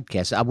 it's a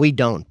podcast. We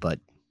don't, but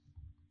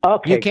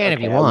okay, you can if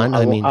you want.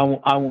 I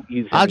won't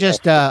use. I'll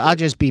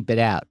just beep it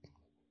out.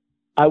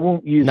 I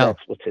won't use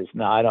expletives.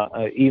 No, I don't.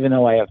 Even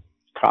though I have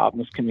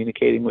problems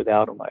communicating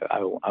without them,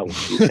 I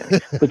won't use any.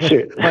 But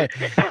seriously,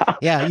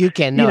 yeah, you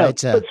can. No,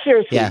 it's but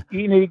seriously,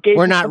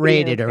 we're not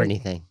rated or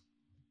anything.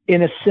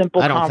 In a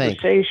simple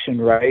conversation,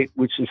 right?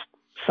 Which is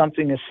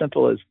something as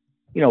simple as,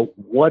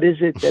 what is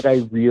it that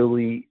I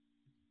really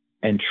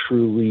and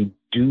truly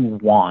do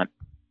want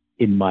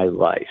in my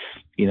life,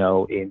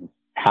 in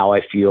how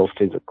I feel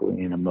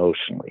physically and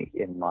emotionally,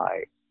 in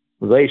my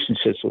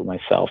relationships with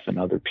myself and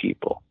other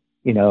people,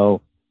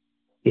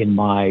 in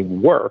my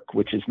work,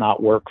 which is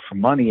not work for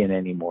money in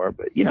anymore,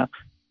 but,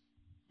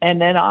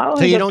 and then I'll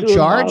so you don't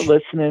charge?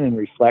 Listening and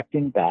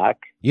reflecting back.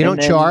 You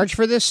don't charge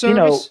for this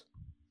service?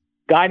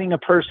 Guiding a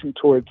person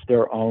towards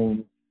their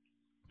own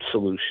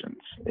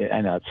solutions.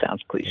 I know it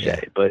sounds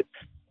cliche, but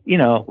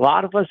a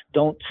lot of us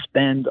don't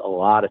spend a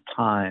lot of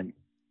time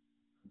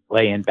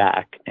laying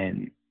back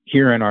and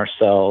hearing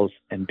ourselves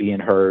and being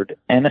heard,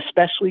 and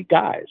especially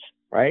guys,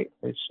 right?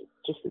 It's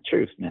just the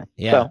truth, man.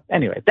 Yeah. So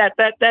anyway, that's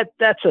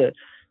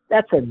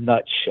a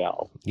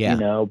nutshell.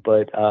 Yeah.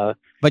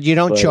 But you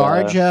don't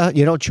charge.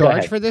 You don't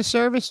charge for this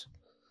service?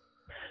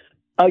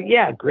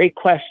 Yeah. Great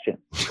question.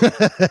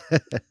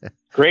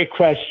 Great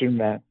question,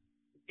 man.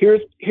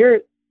 Here's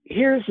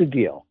the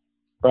deal,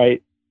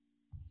 right?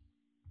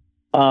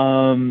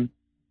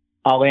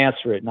 I'll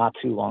answer it, not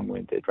too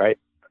long-winded, right?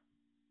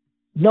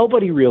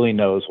 Nobody really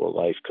knows what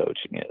life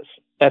coaching is.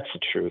 That's the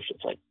truth.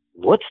 It's like,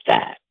 what's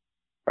that?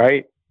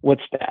 Right?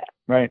 What's that?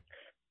 Right?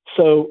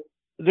 So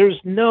there's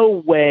no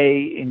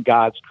way in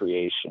God's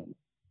creation,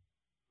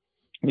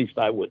 at least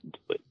I wouldn't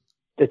do it,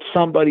 that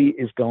somebody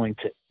is going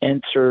to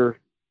enter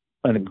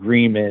an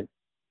agreement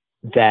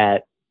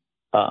that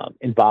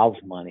involves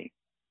money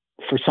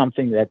for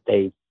something that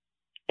they,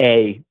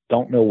 A,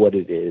 don't know what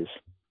it is,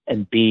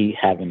 and B,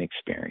 haven't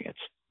experienced,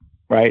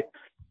 right?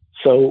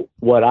 So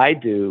what I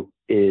do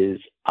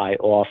is I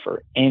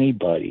offer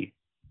anybody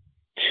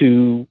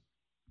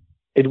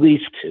at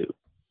least two,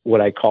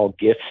 what I call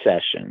gift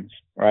sessions,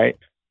 right?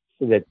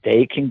 So that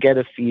they can get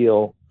a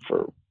feel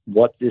for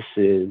what this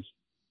is.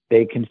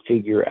 They can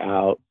figure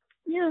out,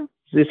 is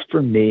this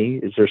for me?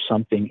 Is there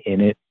something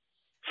in it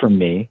for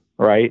me,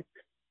 right?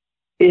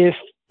 If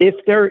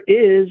there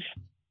is,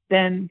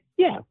 then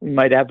we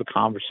might have a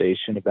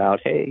conversation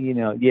about, hey,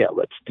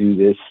 let's do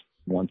this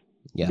once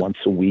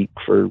a week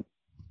for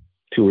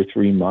 2 or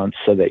 3 months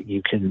so that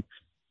you can,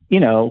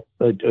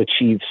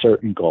 achieve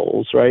certain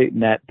goals, right?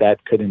 And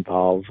that could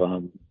involve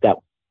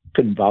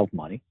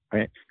money,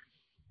 right?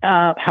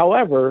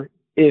 However,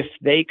 if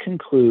they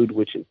conclude,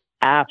 which is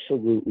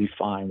absolutely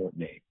fine with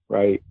me,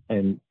 right?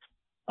 And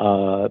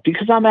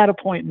because I'm at a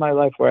point in my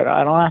life where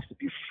I don't have to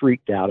be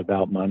freaked out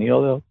about money,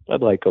 although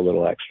I'd like a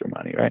little extra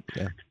money, right?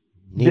 Yeah.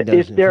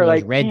 If they're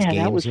like, Reds games,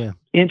 that was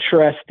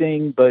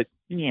interesting, but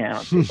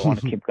I don't want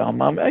to keep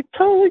going. I'm like,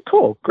 totally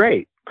cool,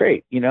 great.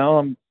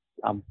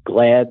 I'm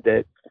glad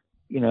that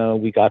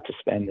we got to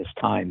spend this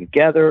time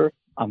together.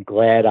 I'm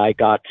glad I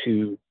got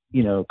to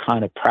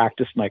kind of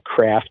practice my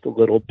craft a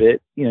little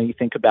bit. You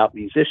think about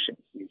musicians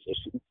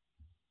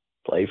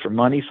play for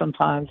money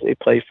sometimes, they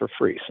play for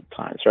free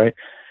sometimes, right?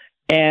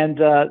 And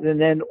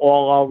then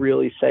all I'll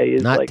really say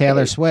is not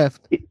Taylor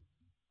Swift.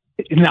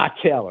 Not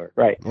Taylor,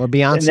 right? Or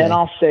Beyonce. And then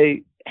I'll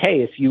say,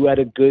 hey, if you had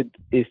a good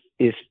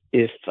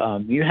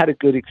you had a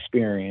good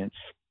experience,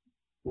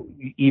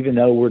 even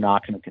though we're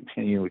not going to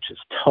continue, which is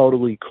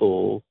totally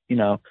cool,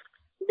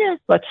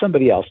 let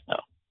somebody else know,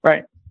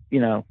 right?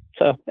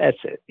 So that's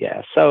it.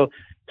 Yeah. So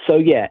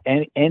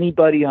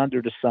anybody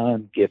under the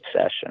sun gift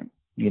session,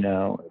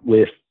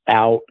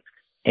 without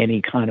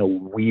any kind of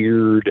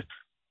weird,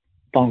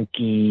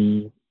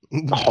 funky,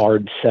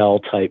 hard sell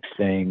type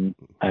thing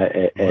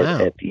at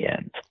the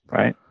end,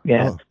 right?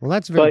 Yeah. Oh, well,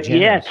 that's very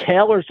generous. Yeah,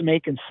 Taylor's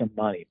making some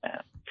money,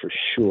 man, for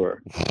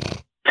sure.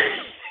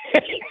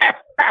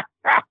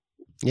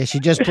 Yeah, she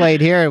just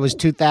played here. It was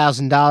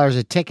 $2,000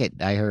 a ticket,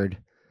 I heard.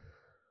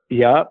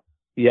 Yep.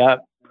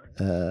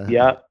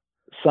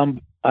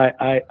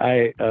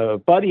 a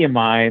buddy of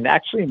mine,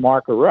 actually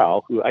Mark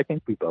Arell, who I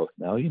think we both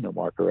know. You know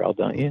Mark Arell,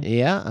 don't you?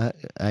 Yeah,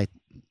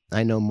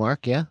 I know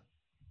Mark. Yeah,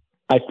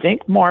 I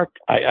think Mark.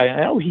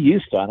 I know he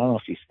used to. I don't know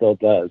if he still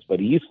does, but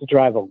he used to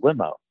drive a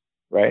limo,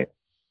 right?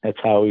 That's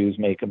how he was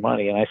making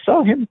money. And I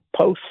saw him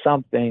post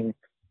something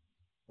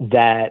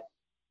that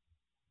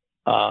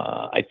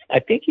I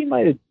think he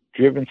might have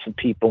driven some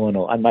people in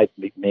I might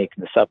be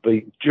making this up, but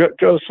he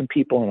drove some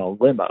people in a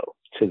limo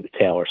to the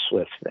Taylor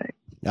Swift thing.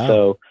 Oh.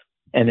 So,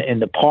 and in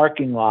the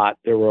parking lot,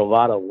 there were a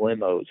lot of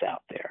limos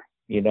out there.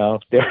 You know,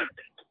 there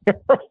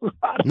were a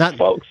lot of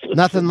folks.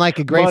 Nothing like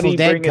a Grateful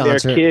Dead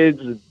concert. Their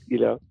kids, and, you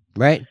know.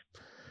 Right.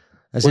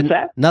 What's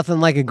that? Nothing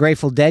like a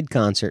Grateful Dead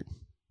concert.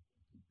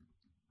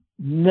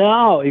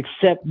 No,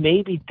 except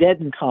maybe Dead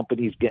and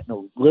Company's getting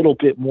a little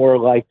bit more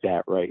like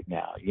that right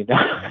now. You know,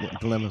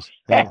 the limos.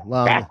 Yeah,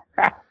 well,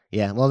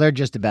 yeah. Well, they're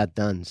just about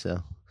done.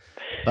 So,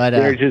 but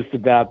they're just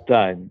about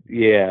done.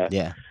 Yeah.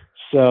 Yeah.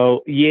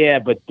 So yeah,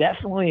 but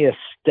definitely a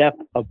step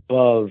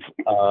above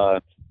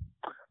the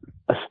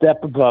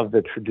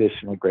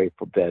traditional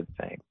Grateful Dead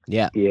thing.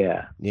 Yeah.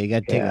 Yeah. You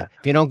got to take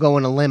if you don't go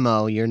in a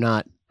limo, you're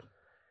not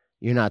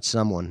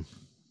someone.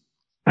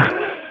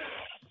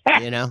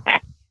 You know.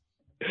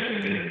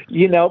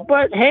 You know,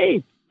 but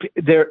hey,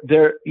 they're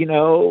you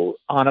know,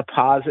 on a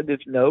positive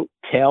note,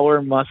 Taylor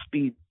must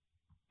be.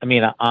 I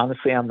mean,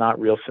 honestly, I'm not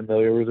real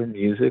familiar with her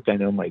music. I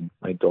know my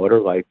daughter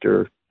liked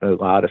her a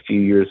lot a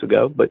few years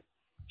ago, but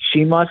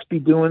she must be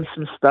doing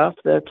some stuff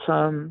that's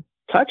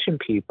touching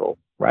people,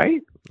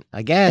 right?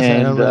 I guess.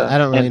 And, I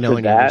don't really know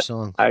any of her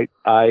songs.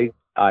 I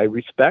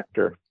respect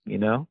her, you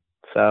know.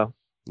 So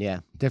yeah,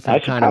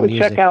 different kind of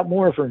music. I should probably check out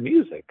more of her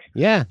music.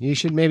 Yeah, you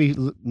should maybe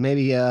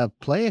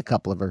play a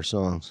couple of her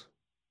songs.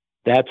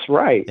 That's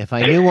right. If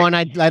I knew one,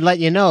 I'd let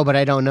you know, but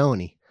I don't know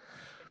any.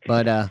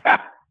 But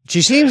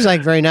she seems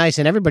like very nice,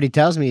 and everybody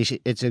tells me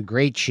it's a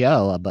great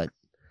show. But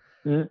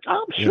I'm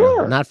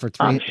sure not for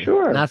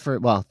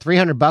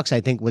 $300. I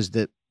think was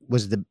the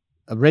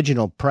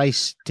original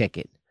price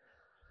ticket.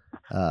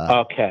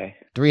 Okay.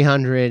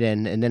 300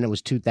 and then it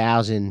was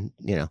 2,000.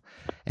 You know,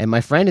 and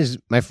my friend's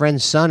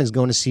son is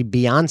going to see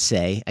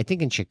Beyonce. I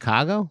think in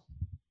Chicago.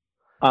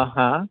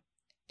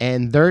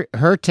 And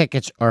her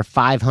tickets are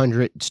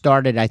 500.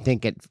 Started, I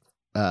think, at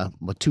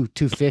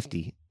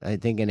 $250. I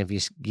think, and if you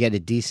get a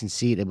decent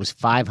seat, it was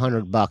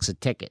 $500 a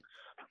ticket.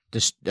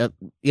 Just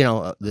you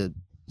know, the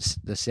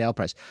sale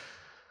price.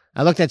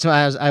 I looked at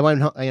I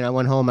went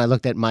home. I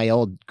looked at my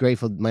old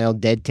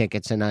Dead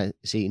tickets, and I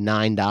see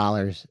 $9,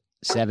 $7.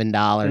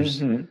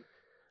 Mm-hmm.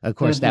 Of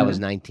course, that was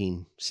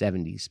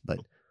 1970s, but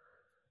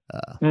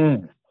how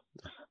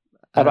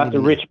about the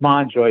Rich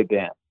Monjoy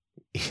band?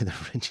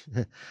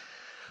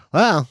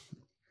 Well,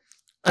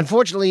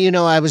 unfortunately, you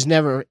know, I was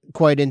never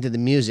quite into the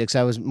music. So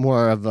I was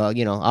more of a,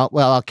 you know,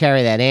 I'll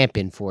carry that amp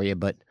in for you,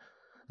 but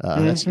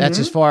that's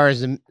as far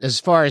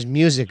as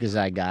music as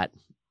I got.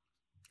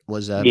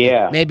 Was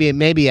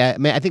maybe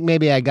I think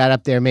maybe I got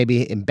up there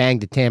maybe and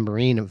banged a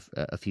tambourine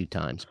a few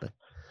times, but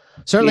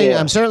certainly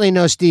I'm certainly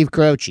no Steve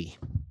Croce.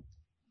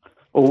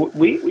 Well,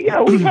 we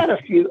had a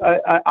few.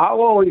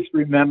 I'll always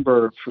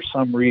remember for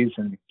some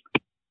reason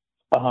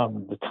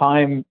the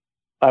time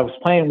I was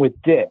playing with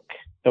Dick.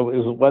 It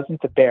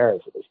wasn't the Bears.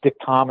 It was Dick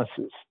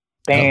Thomas's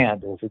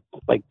band. Was it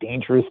like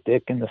Dangerous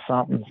Dick into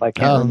something? I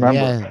can't remember.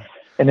 Yeah.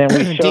 And then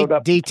we showed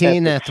up. DT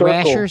and the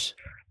Thrashers.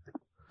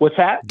 What's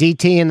that?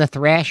 DT and the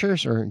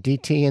Thrashers, or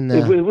DT and the?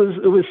 It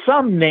was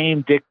some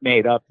name Dick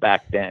made up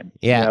back then.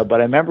 Yeah. You know,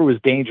 but I remember it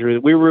was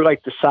Dangerous. We were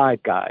like the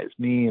side guys,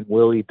 me and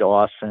Willie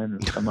Dawson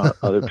and some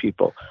other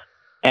people.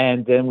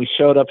 And then we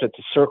showed up at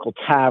the Circle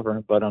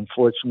Tavern, but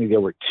unfortunately there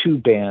were two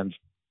bands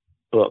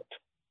booked,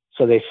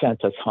 so they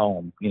sent us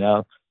home. You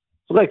know.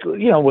 Like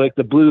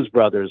the Blues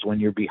Brothers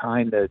when you're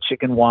behind the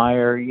chicken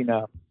wire, you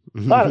know, a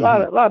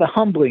lot of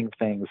humbling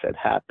things that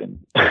happen.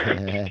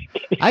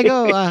 I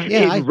go,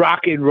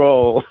 rock and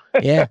roll.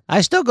 Yeah, I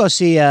still go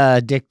see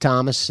Dick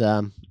Thomas.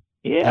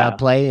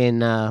 Play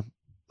in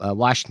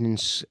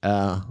Washington's.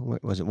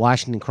 What was it?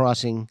 Washington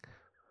Crossing,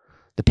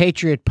 the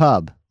Patriot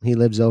Pub. He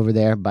lives over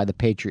there by the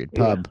Patriot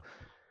Pub.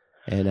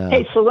 And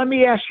hey, so let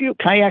me ask you.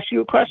 Can I ask you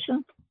a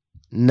question?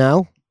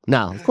 No,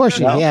 of course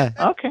you. Yeah.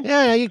 Okay.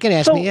 Yeah, you can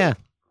ask me. Yeah.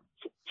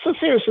 So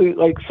seriously,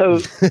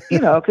 you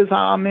know, because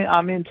I'm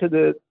into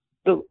the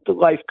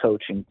life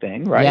coaching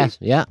thing, right? Yes,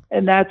 yeah.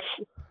 And that's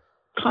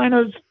kind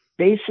of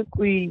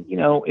basically, you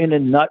know, in a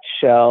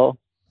nutshell,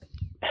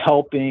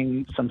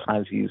 helping.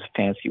 Sometimes use a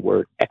fancy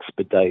word,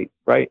 expedite,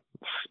 right?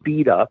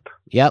 Speed up,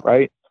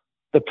 right?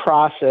 The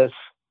process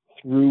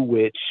through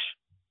which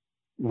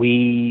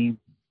we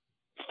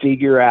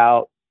figure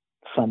out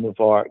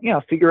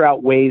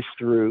ways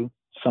through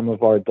some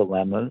of our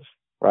dilemmas,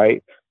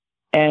 right?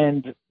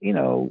 And, you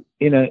know,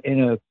 in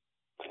a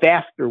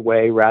faster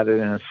way rather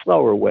than a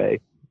slower way,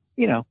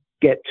 you know,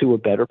 get to a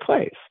better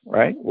place,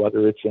 right?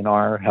 Whether it's in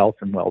our health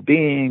and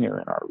well-being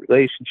or in our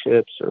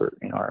relationships or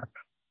in our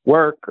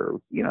work or,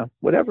 you know,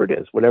 whatever it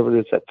is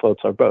that floats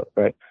our boat,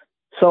 right?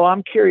 So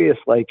I'm curious,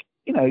 like,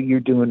 you're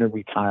doing a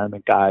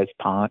retirement guys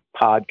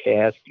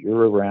podcast.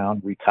 You're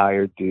around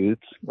retired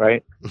dudes,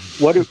 right?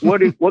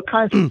 What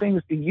kinds of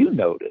things do you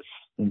notice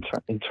in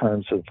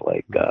terms of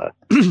like,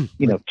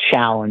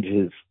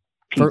 challenges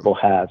people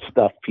have,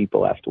 stuff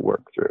people have to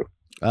work through?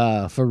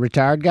 For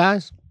retired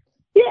guys?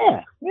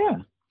 Yeah.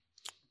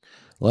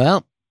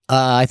 Well,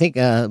 I think,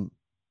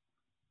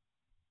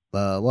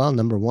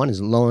 number one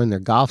is lowering their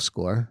golf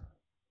score.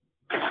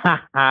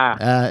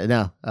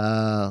 No.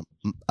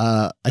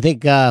 I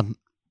think a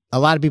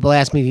lot of people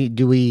ask me,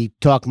 do we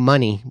talk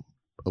money?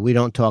 We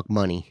don't talk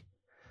money.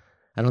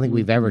 I don't think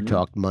we've ever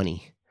talked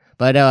money.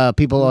 But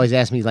people always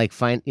ask me, like,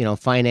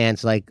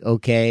 finance, like,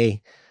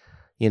 okay.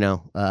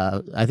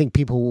 I think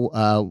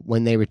people,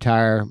 when they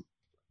retire,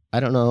 I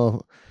don't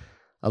know,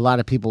 a lot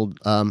of people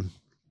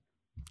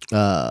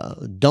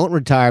don't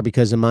retire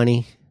because of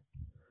money.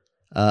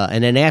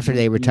 And then after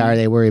they retire,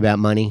 they worry about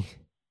money.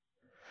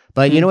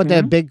 But you know what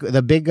the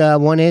big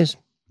one is?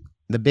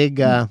 The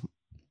big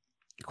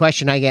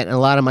question I get, and a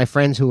lot of my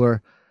friends who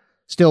are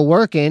still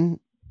working,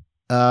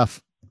 healthcare.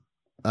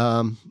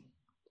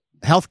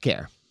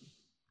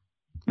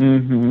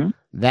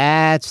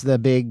 That's the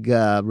big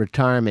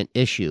retirement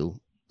issue.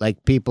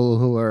 Like people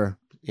who are,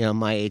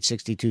 my age,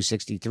 62,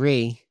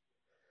 63,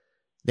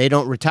 they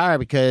don't retire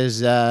because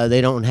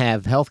they don't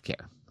have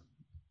healthcare.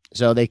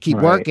 So they keep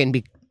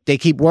working. They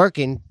keep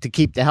working to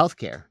keep the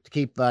healthcare, to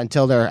keep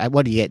until they're,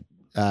 what do you get?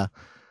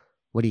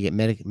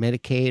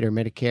 Medicaid or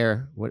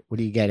Medicare? What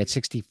do you get at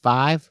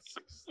 65?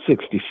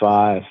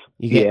 65.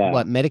 You get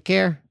what,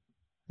 Medicare?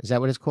 Is that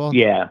what it's called?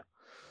 Yeah.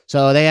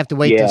 So they have to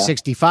wait till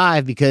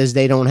 65 because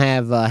they don't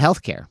have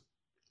health care.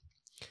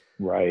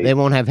 Right. They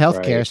won't have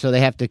health care, so they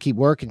have to keep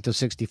working till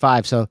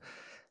 65. So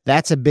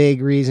that's a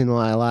big reason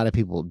why a lot of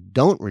people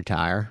don't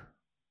retire.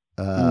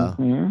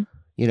 When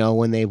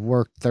they've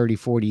worked 30,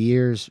 40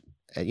 years,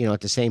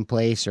 at the same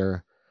place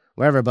or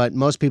wherever. But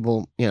most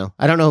people,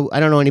 I don't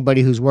know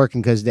anybody who's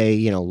working because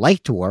they,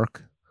 like to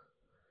work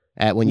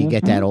when you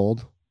get that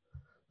old,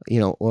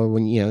 or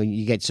when,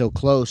 you get so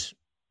close.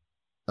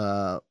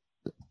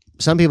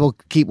 Some people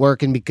keep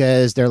working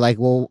because they're like,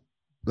 well,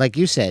 like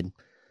you said,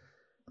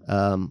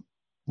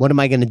 what am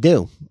I going to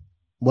do?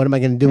 What am I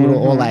going to do with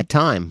all that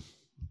time?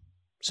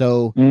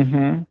 So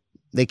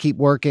they keep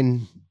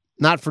working,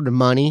 not for the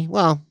money.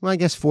 Well, I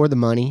guess for the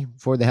money,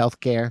 for the health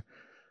care,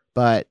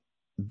 but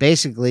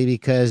basically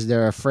because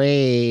they're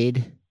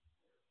afraid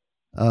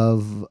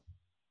of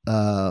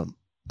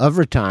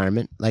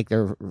retirement. Like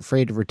they're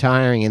afraid of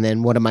retiring, and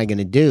then what am I going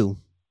to do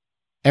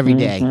every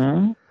day?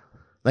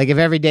 Like if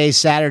every day is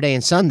Saturday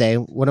and Sunday,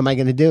 what am I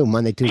going to do?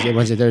 Monday, Tuesday,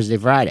 Wednesday, Thursday,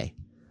 Friday.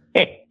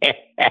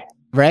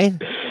 Right?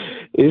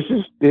 This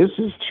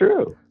is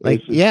true.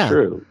 Like, this is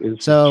true.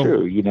 It's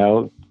true.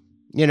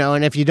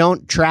 And if you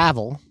don't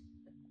travel,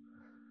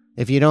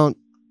 if you don't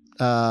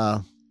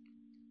have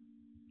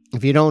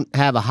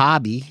a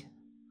hobby,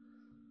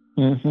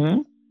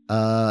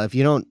 if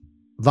you don't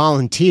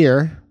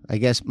volunteer, I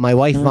guess my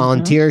wife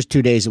volunteers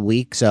 2 days a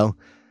week. So,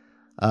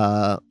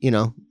 if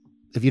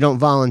you don't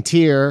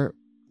volunteer,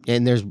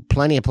 and there's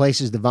plenty of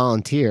places to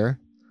volunteer,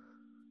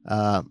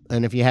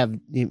 and if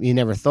you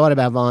never thought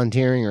about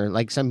volunteering, or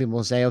like some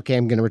people say, okay,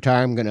 I'm going to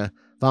retire, I'm going to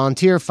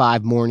volunteer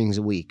 5 mornings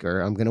a week,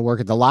 or I'm going to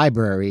work at the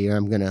library, or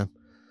I'm going to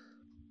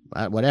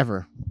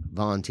whatever,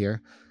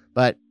 volunteer.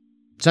 But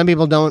some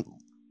people don't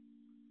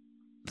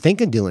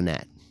think of doing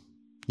that.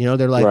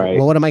 They're like,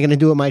 well, what am I going to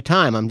do with my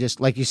time? I'm just,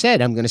 like you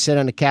said, I'm going to sit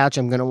on the couch,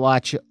 I'm going to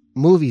watch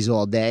movies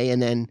all day,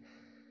 and then,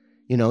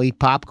 eat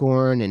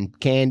popcorn and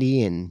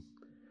candy and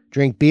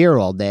drink beer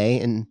all day,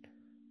 and,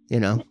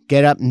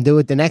 get up and do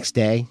it the next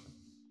day.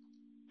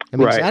 I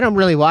mean, I don't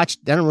really watch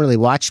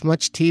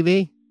much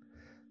TV.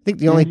 I think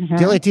the only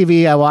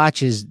TV I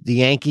watch is the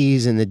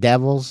Yankees and the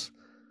Devils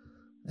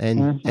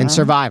and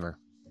Survivor.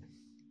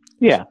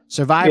 Yeah.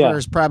 Survivor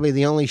is probably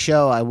the only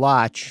show I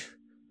watch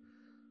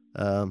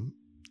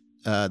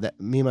that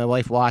me and my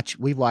wife watch.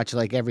 We've watched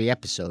like every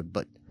episode,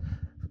 but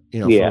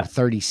for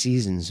 30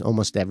 seasons,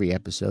 almost every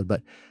episode.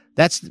 But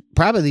that's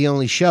probably the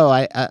only show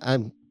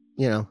I'm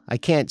I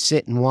can't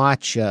sit and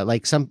watch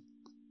like some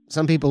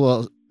people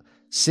will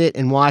sit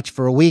and watch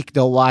for a week.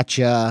 They'll watch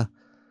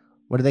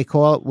what do they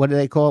call it? What do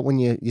they call it when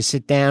you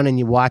sit down and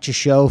you watch a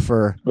show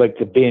for like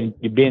the binge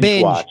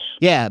watch?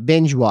 Yeah,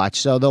 binge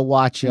watch. So they'll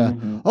watch.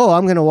 I'm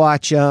going to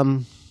watch.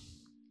 I'm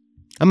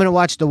going to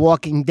watch The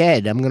Walking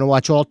Dead. I'm going to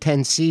watch all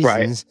 10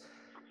 seasons,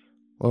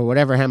 or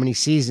whatever, how many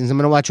seasons. I'm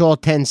going to watch all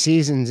 10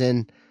 seasons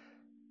and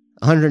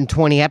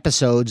 120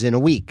 episodes in a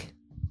week.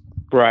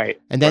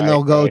 Right. And then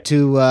they'll go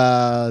to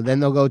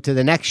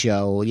the next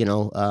show.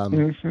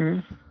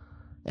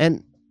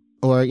 And.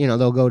 Or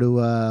they'll go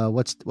to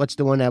what's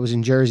the one that was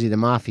in Jersey, the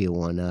mafia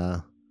one,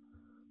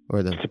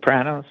 or the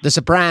Sopranos. The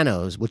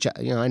Sopranos, which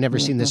I never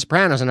seen the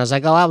Sopranos, and I was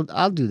like, oh,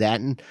 I'll do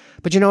that,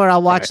 but you know what?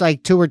 I'll watch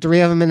like 2 or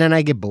 3 of them, and then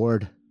I get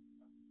bored.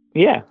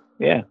 Yeah.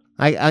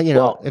 I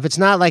if it's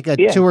not like a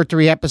 2 or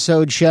 3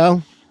 episode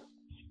show,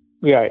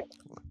 right?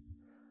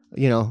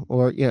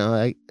 Or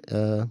like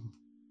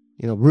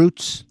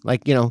Roots,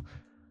 like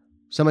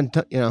someone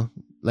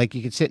like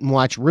you could sit and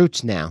watch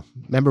Roots now.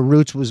 Remember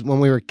Roots was when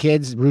we were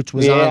kids. Roots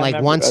was on like I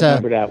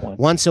remember that one.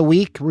 once a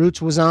week.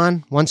 Roots was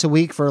on once a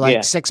week for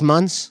like 6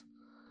 months.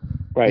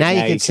 Right now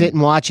you can sit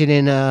and watch it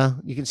in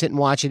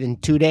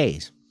 2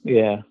 days.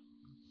 Yeah,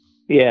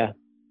 yeah.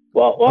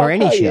 Well, or I'll any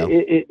tell show.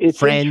 You, it's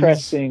Friends.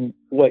 interesting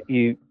what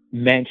you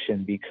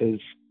mentioned because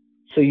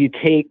so you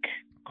take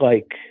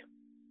like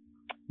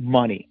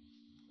money,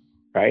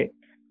 right?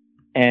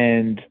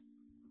 And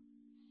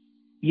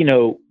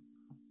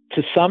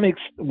to some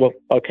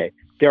extent,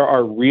 there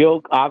are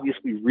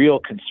obviously real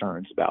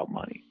concerns about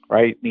money,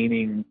 right?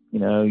 Meaning,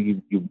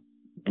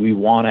 we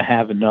want to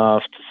have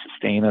enough to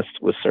sustain us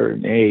to a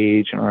certain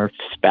age and our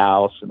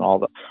spouse and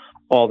all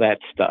that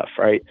stuff,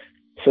 right?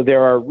 So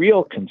there are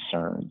real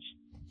concerns.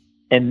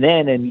 And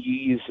you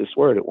use this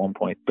word at one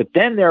point, but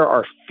then there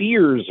are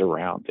fears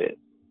around it.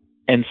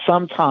 And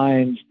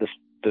sometimes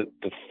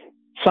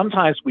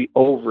sometimes we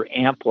over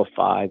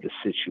amplify the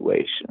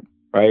situation,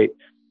 right?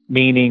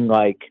 Meaning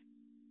like,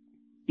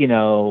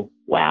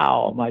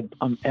 wow,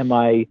 am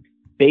I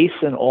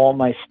basing all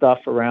my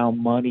stuff around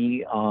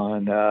money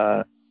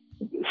on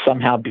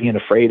somehow being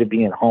afraid of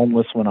being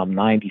homeless when I'm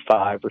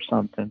 95 or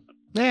something?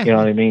 Yeah, you know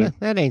what I mean?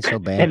 That ain't so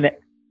bad.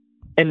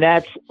 And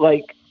that's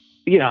like,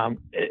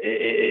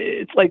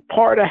 it's like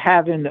part of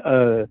having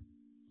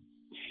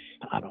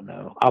I don't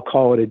know, I'll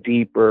call it a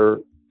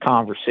deeper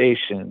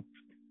conversation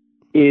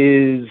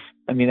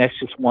that's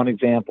just one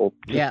example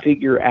to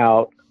figure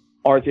out,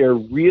 are there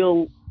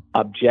real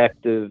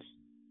objective,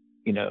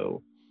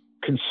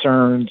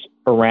 concerns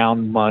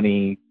around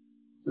money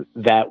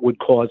that would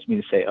cause me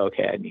to say,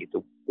 okay, I need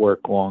to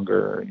work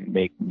longer and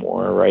make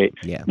more, right?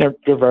 Yeah. There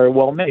very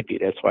well may be.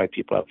 That's why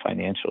people have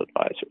financial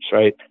advisors,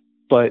 right?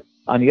 But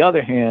on the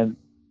other hand,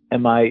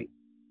 am I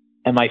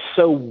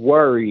so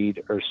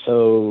worried or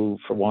so,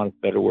 for want of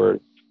a better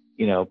word,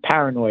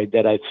 paranoid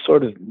that I've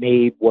sort of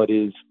made what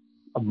is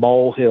a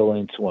molehill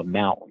into a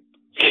mountain,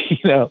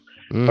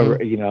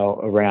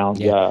 around.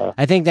 Yeah.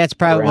 I think that's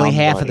probably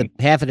half money.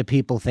 of the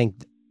people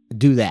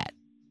do that.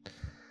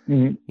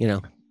 Mm-hmm.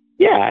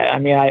 Yeah.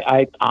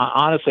 I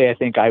honestly, I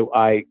think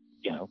I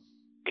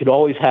could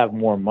always have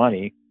more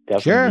money.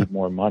 Definitely need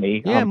more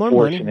money. Yeah, I'm more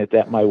fortunate money.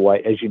 that my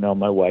wife, as you know,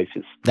 my wife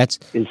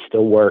is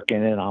still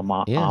working, and I'm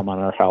on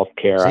her health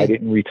care. I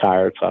didn't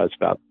retire until I was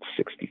about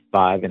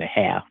 65 and a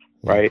half.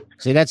 Yeah. Right.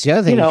 See, that's the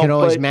other thing. You can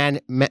always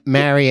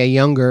marry a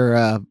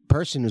younger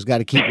person who's got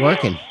to keep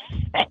working.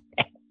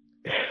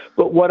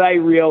 But what I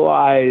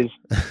realized,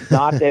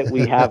 not that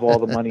we have all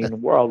the money in the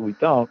world, we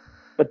don't,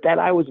 but that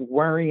I was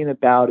worrying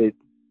about it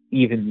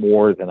even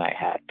more than I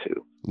had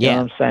to. You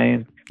know what I'm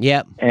saying?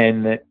 Yep.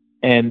 And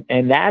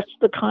that's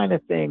the kind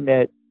of thing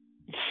that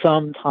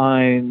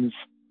sometimes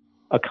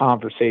a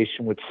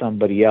conversation with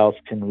somebody else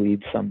can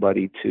lead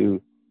somebody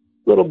to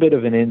a little bit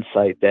of an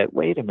insight that,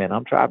 wait a minute,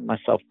 I'm driving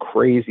myself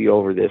crazy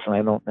over this and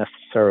I don't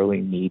necessarily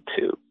need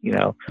to,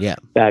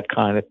 that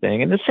kind of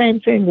thing. And the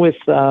same thing with,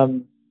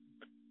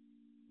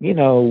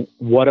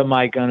 what am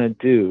I going to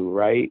do?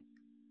 Right.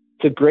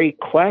 It's a great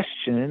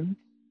question.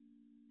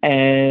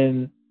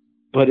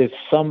 But if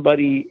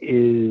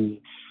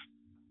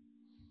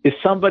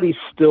somebody's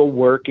still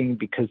working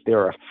because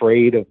they're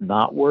afraid of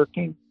not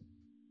working,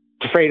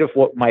 afraid of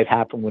what might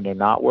happen when they're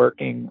not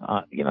working,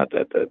 that's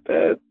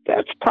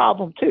a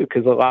problem too.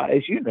 Because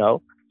as you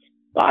know,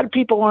 a lot of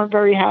people aren't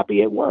very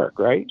happy at work,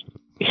 right?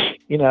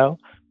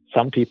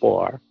 Some people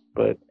are,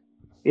 but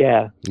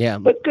yeah.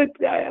 But good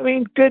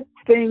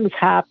things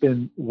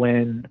happen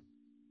when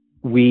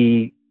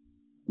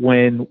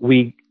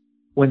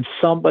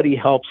somebody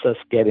helps us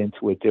get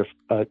into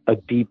a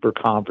deeper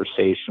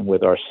conversation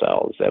with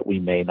ourselves that we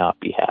may not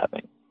be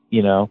having,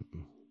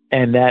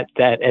 and that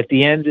at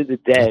the end of the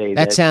day,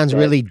 that sounds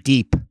really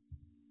deep.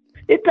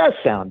 It does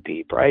sound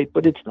deep, right?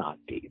 But it's not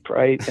deep,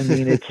 right? I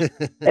mean, it's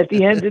at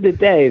the end of the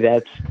day,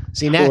 that's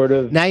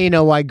now you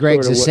know why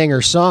Greg's a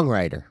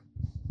singer-songwriter.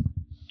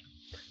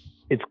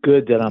 It's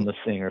good that I'm a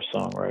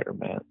singer-songwriter,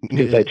 man,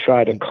 because I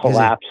try to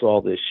collapse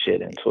all this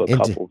shit into a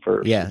couple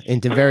verses. Yeah,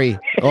 into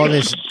all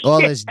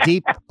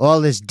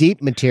this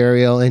deep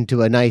material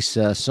into a nice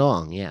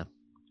song. Yeah.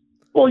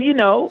 Well,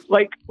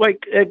 like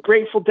a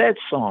Grateful Dead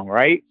song,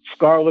 right?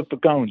 Scarlet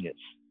Begonias,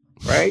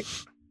 right?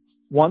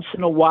 Once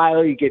in a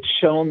while, you get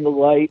shown the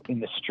light in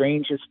the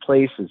strangest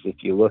places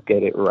if you look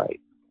at it right.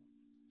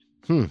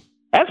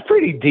 That's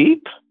pretty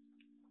deep,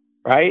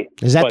 right?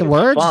 Is that the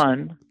words?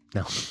 Fun.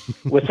 No.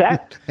 What's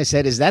that? I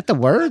said, is that the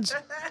words?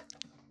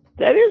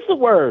 That is the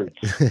words.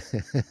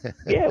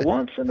 Yeah,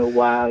 once in a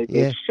while, you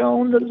get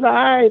shown the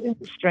light in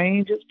the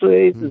strangest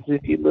places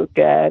if you look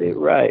at it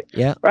right.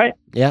 Yeah. Right?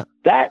 Yeah.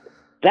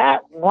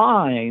 That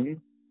line,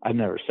 I've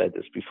never said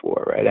this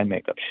before, right? I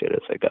make up shit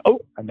as I go.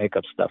 Oh, I make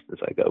up stuff as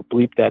I go.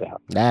 Bleep that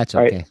out. That's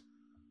okay.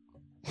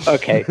 Right?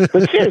 Okay,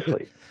 but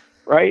seriously,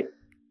 right?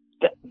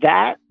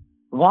 That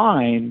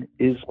line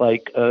is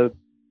like a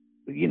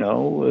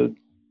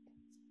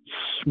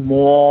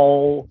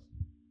small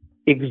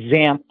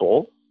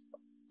example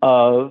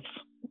of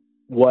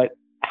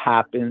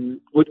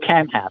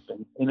can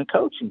happen in a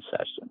coaching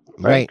session,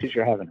 right? Right. Because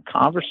you're having a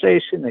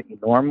conversation that you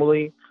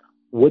normally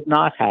would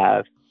not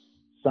have.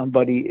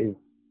 Somebody is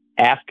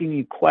asking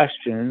you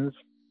questions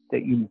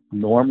that you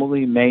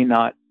normally may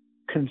not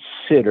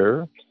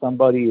consider.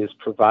 Somebody is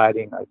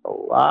providing like a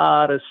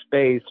lot of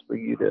space for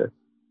you to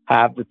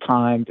have the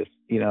time to,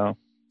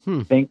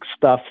 think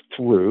stuff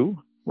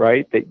through,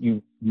 right? That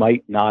you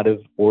might not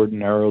have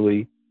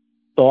ordinarily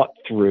thought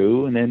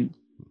through. And then,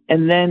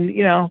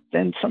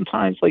 then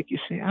sometimes like you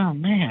say, oh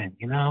man,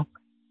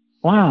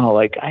 wow,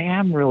 like I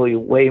am really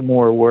way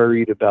more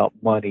worried about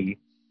money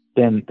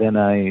than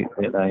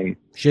I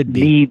Should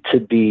be. need to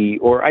be,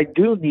 or I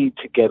do need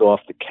to get off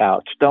the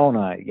couch, don't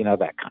I?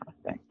 That kind of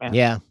thing. Man.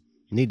 Yeah.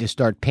 Need to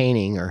start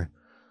painting or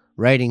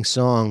writing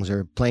songs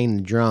or playing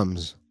the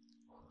drums.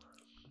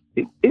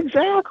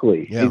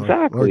 Exactly. Yeah,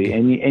 exactly.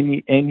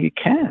 And you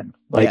can.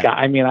 Like, yeah.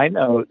 I mean, I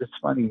know it's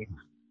funny.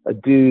 A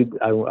dude,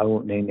 I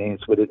won't name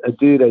names, but a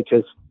dude I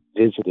just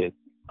visited,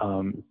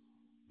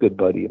 good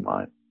buddy of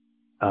mine.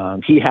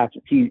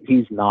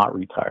 He's not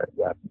retired.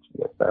 He happens to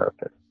be a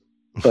therapist,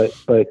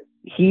 but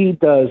he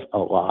does a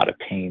lot of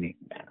painting,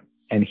 man.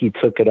 And he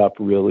took it up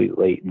really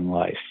late in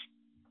life,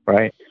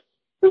 right?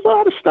 There's a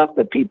lot of stuff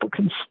that people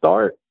can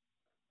start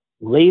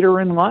later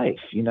in life,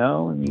 I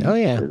mean, Oh,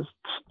 yeah. There's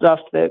stuff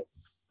that,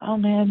 oh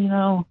man,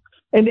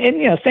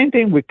 and same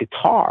thing with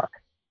guitar,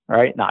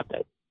 right? Not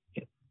that,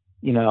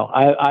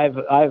 I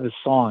have a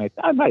song,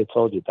 I might have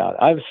told you about it.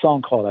 I have a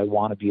song called I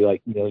Want to Be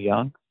Like Neil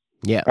Young.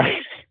 Yeah.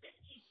 Right?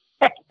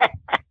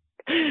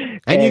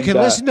 and you can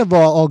listen to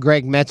all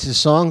Greg Metz's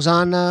songs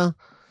on,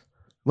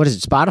 what is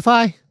it,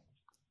 Spotify?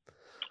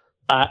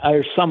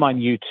 There's some on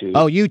YouTube.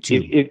 Oh,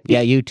 YouTube.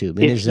 YouTube.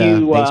 It is,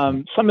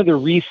 some of the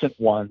recent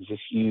ones, if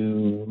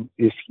you,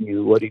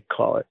 what do you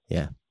call it?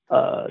 Yeah.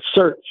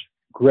 Search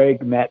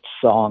Greg Metz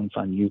songs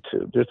on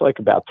YouTube. There's like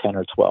about 10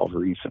 or 12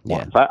 recent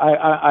ones.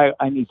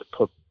 I need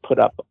to put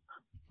up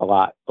a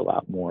lot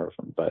more of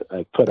them, but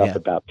I put up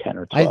about 10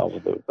 or 12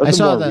 of those.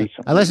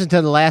 I listened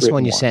to the last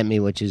one you sent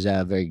me, which is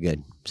very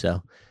good.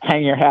 So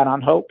Hang Your Hat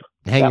on Hope.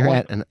 Hang Your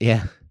Hat.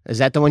 Yeah. Is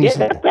that the one you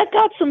sent? That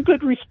got some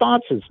good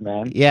responses,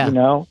 man. Yeah.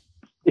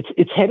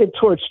 It's headed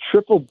towards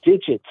triple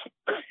digits.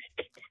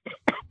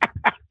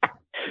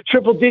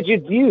 Triple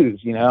digit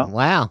views,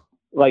 Wow.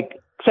 Like,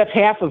 except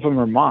half of them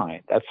are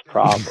mine. That's the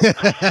problem.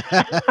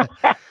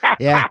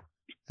 Yeah.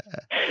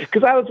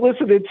 Because I was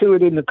listening to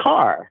it in the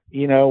car,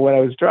 when I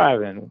was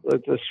driving,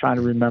 just trying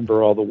to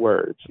remember all the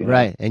words.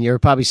 Right. And you're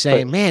probably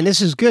saying, man,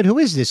 this is good. Who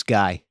is this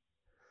guy?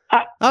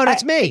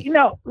 That's me.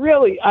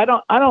 Really, I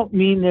don't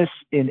mean this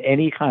in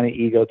any kind of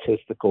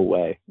egotistical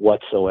way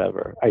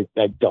whatsoever. I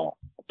don't.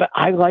 But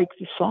I like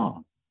the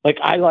song. Like,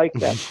 I like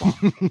that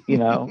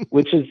song,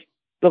 which is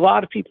a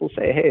lot of people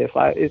say, hey,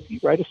 if you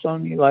write a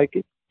song and you like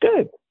it,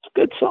 good. It's a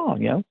good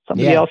song,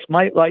 Somebody else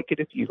might like it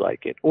if you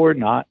like it or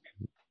not.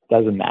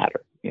 Doesn't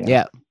matter.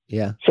 Yeah.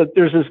 Yeah. So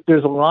there's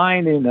a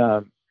line in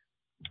a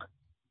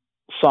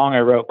song I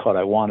wrote called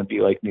I Want to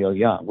Be Like Neil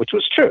Young, which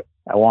was true.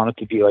 I wanted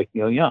to be like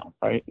Neil Young,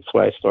 right? That's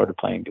why I started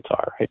playing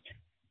guitar, right?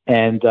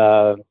 And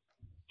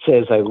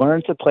says, I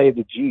learned to play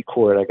the G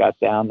chord. I got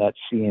down that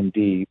C and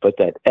D, but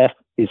that F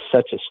is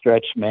such a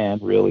stretch, man,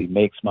 really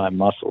makes my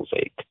muscles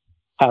ache.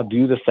 How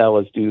do the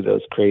fellas do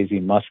those crazy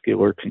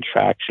muscular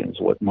contractions?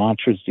 What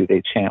mantras do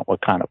they chant?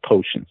 What kind of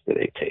potions do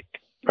they take,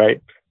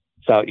 right?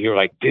 So you're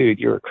like, dude,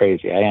 you're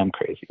crazy. I am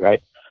crazy,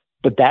 right?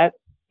 But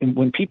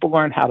when people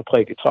learn how to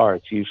play guitar,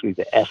 it's usually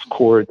the F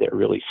chord that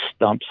really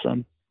stumps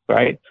them,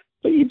 right?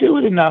 But you do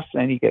it enough,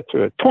 then you get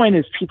through it. Point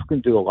is, people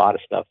can do a lot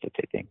of stuff that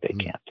they think they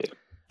can't do.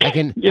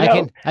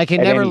 I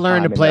can never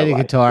learn to play the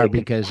guitar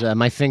because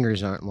my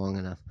fingers aren't long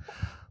enough.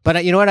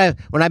 But you know what?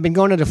 When I've been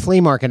going to the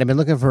flea market, I've been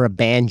looking for a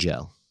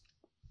banjo.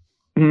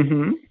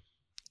 Mm-hmm.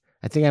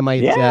 I think I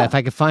might, if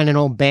I could find an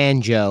old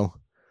banjo,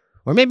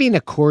 or maybe an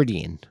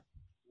accordion.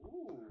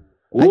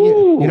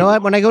 You know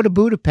what? When I go to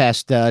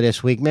Budapest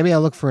this week, maybe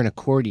I'll look for an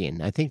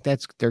accordion. I think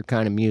that's their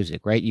kind of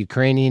music, right?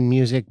 Ukrainian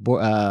music,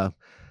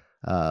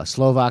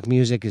 Slovak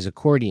music is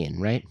accordion,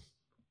 right?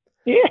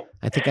 Yeah.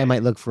 I think I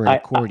might look for an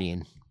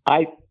accordion.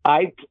 I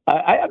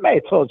may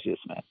have told you this,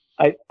 man.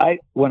 I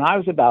when I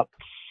was about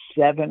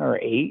 7 or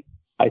 8,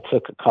 I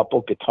took a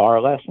couple guitar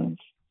lessons,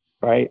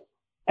 right,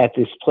 at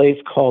this place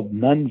called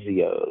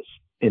Nunzio's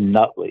in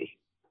Nutley,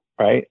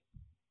 right?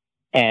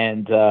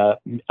 And I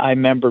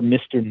remember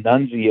Mr.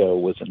 Nunzio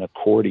was an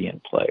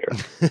accordion player,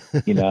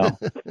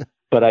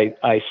 but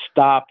I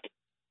stopped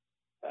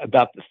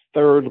about the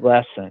third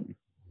lesson.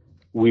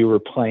 We were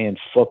playing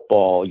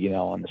football,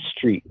 on the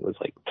street. It was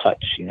like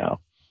touch,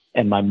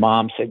 And my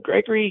mom said,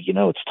 Gregory,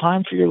 it's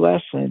time for your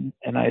lesson.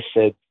 And I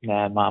said,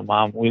 nah,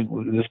 mom,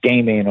 this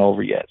game ain't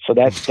over yet. So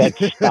that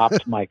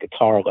stopped my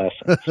guitar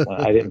lessons.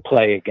 I didn't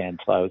play again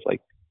until I was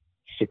like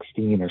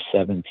 16 or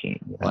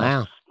 17.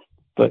 Wow.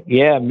 But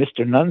yeah,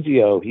 Mr.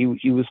 Nunzio,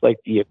 he was like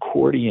the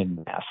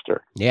accordion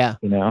master. Yeah.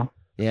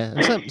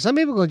 Yeah. Some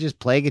people go just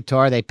play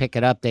guitar. They pick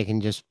it up. They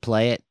can just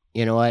play it.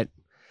 You know what?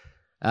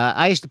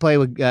 I used to play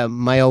with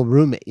my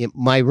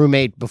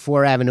roommate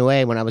before Avenue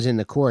A when I was in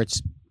the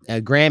courts.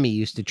 Grammy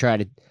used to try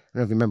to. I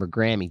don't know if you remember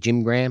Grammy,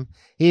 Jim Graham.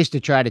 He used to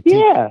try to teach.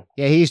 Yeah,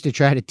 he used to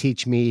try to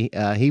teach me.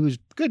 He was a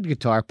good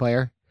guitar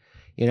player.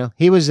 You know,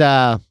 he was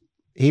a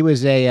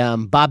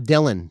Bob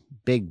Dylan,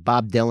 big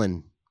Bob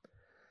Dylan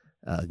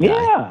guy.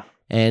 Yeah.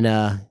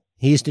 And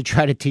he used to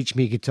try to teach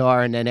me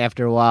guitar, and then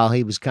after a while,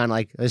 he was kind of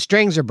like, the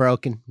strings are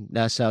broken,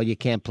 so you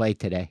can't play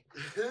today.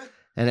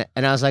 And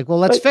I was like, well,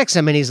 let's fix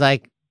them. And he's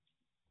like,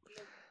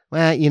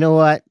 well, you know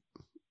what?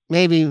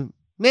 Maybe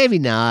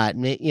not.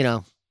 You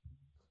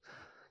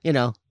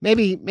know,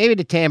 maybe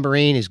the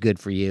tambourine is good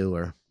for you,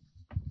 or.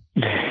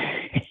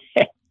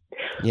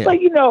 Yeah.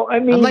 But, you know, I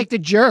mean, I'm like the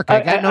jerk.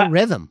 I got no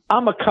rhythm.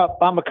 I'm a cup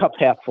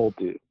half full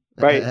dude,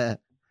 right?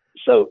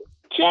 So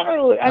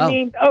generally, I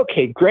mean,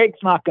 okay, Greg's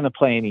not going to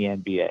play in the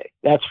NBA.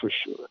 That's for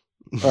sure,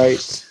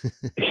 right?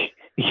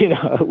 You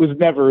know, it was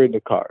never in the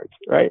cards,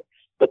 right?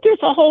 But there's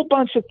a whole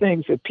bunch of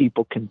things that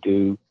people can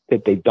do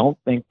that they don't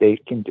think they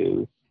can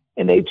do,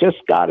 and they just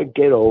got to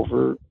get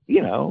over,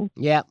 you know,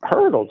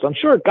 hurdles. I'm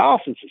sure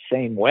golf is the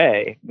same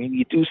way. I mean,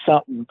 you do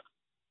something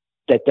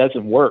that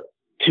doesn't work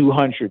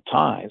 200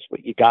 times,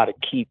 but you got to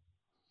keep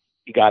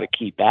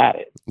at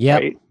it. Yeah,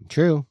 right?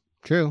 True.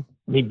 I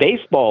mean,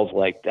 baseball's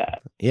like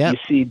that. Yeah, you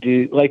see,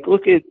 dude, like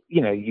look at, you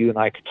know, you and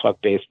I could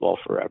talk baseball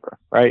forever,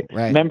 right?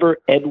 Remember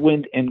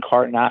Edwin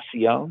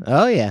Encarnacion?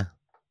 Oh yeah.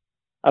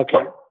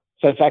 Okay,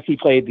 so in fact, he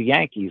played the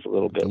Yankees a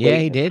little bit. Yeah,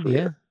 he did.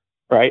 Yeah,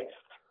 right.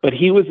 But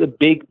he was a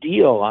big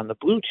deal on the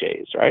Blue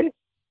Jays, right?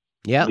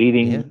 Yeah,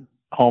 leading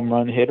home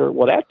run hitter.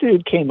 Well, that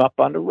dude came up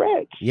on the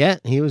Reds. Yeah,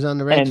 he was on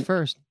the Reds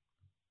first.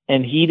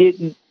 And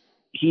he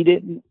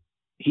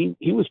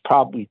was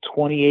probably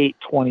 28,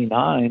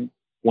 29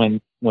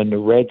 when the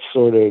Reds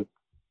sort of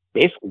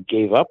basically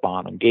gave up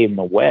on him, gave him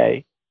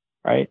away,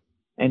 right?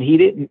 And he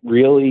didn't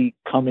really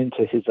come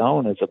into his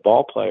own as a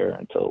ball player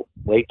until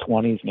late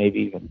 20s, maybe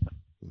even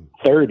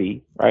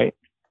 30, right?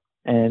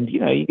 And, you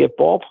know, you get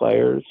ball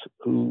players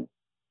who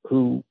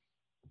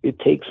it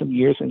takes them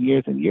years and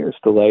years and years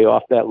to lay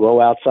off that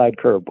low outside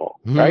curveball,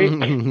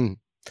 right?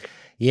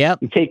 Yep.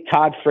 You take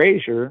Todd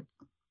Frazier.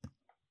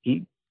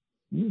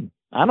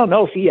 I don't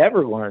know if he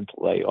ever learned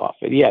to lay off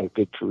it. He had a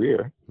good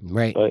career,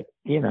 right? But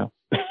you know,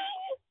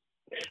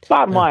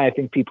 bottom line, I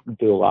think people can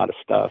do a lot of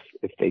stuff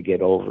if they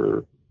get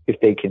over,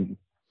 if they can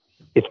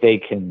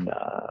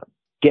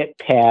get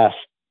past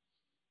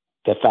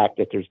the fact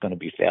that there's going to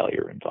be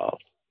failure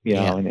involved, you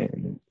know,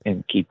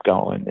 and keep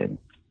going. And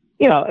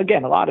you know,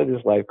 again, a lot of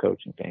this life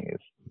coaching thing is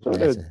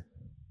sort of,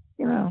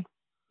 you know,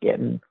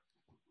 getting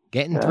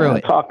through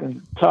it,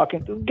 talking,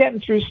 getting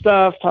through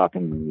stuff,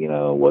 talking, you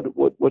know,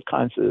 what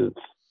kinds of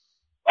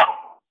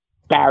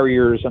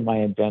barriers am I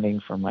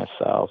inventing for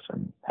myself,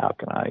 and how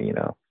can I, you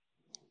know,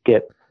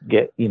 get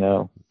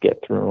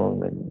through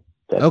them, and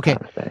that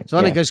kind of thing.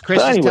 So because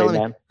Chris is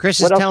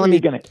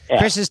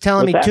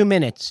telling me 2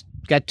 minutes.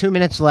 Got 2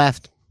 minutes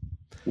left.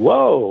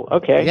 Whoa.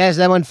 Okay. Yes,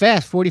 that went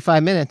fast.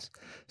 45 minutes.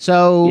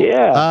 So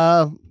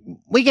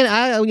we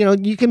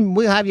can.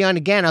 We'll have you on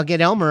again. I'll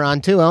get Elmer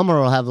on too. Elmer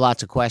will have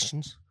lots of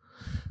questions.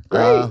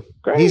 Great.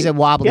 He's at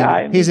Wobbly.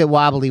 He's at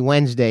Wobbly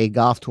Wednesday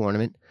golf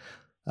tournament.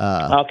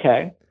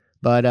 Okay.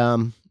 But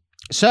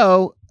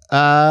so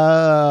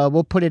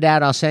we'll put it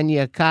out. I'll send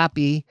you a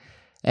copy.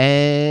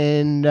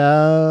 And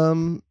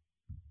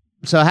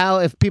so how,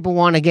 if people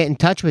want to get in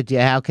touch with you,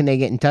 how can they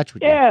get in touch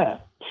with you? Yeah.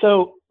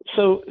 So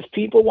if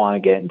people want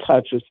to get in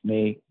touch with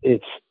me,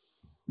 it's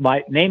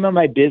my name of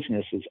my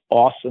business is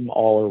Awesome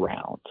All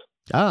Around.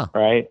 Oh.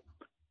 Right.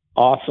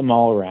 Awesome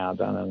All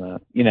Around. I don't know.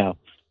 You know,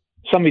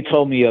 somebody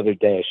told me the other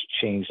day I should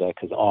change that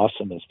because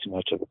awesome is too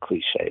much of a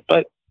cliche.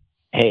 But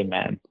hey,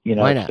 man, you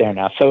know, it's there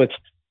now. So it's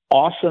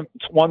awesome.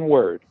 It's one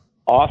word.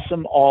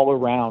 Awesome All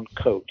Around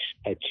Coach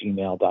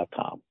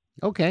 @gmail.com.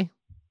 Okay.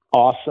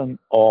 Awesome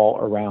All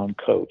Around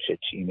Coach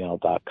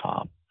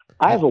 @gmail.com.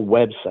 I have a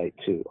website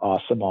too,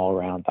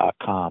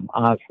 awesomeallaround.com.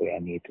 Honestly, I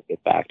need to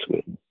get back to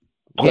it.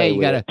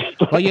 You gotta.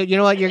 Well, you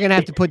know what? You're gonna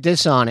have to put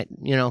this on it.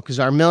 You know, because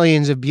our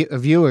millions of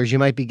viewers, you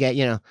might be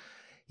you know.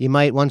 You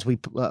might, once we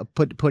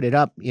put it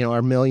up, you know,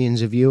 our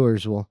millions of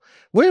viewers will.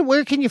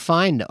 Where can you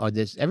find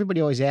this? Everybody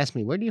always asks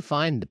me, where do you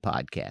find the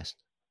podcast?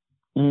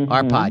 Mm-hmm.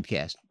 Our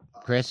podcast,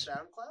 Chris.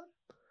 SoundCloud.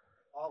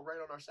 All right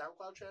on our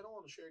SoundCloud channel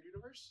on the Shared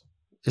Universe.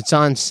 It's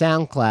on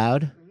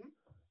SoundCloud. Mm-hmm.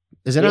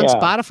 Is it on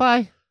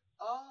Spotify?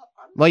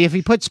 Well, if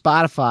you put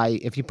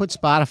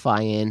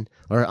Spotify in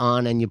or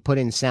on, and you put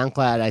in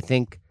SoundCloud, I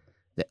think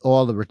that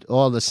all the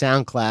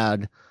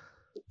SoundCloud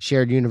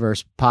Shared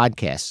Universe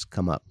podcasts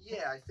come up.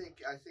 Yeah, I think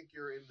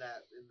you're in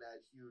that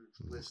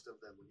huge list of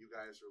them when you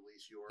guys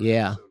release your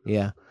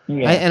Yeah.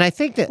 And I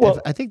think that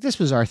I think this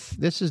is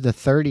the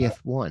 30th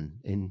one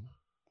in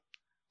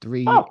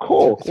 3. Oh,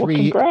 cool! Well,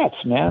 congrats,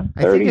 man.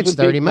 I think it's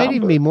 30. It might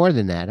even be more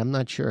than that. I'm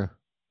not sure.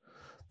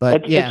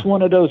 But it's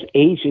one of those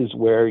ages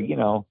where, you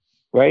know,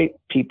 right?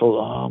 People,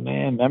 oh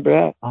man, remember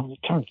that? I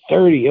turned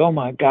 30. Oh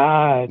my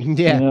God.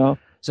 Yeah. You know?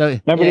 So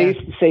Remember they used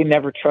to say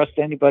never trust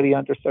anybody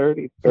under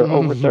 30 or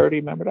over 30.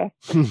 Remember that?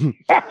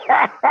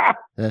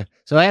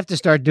 So I have to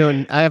start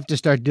doing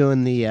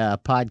the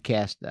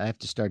podcast. I have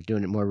to start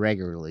doing it more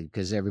regularly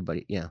because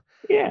everybody,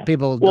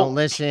 people don't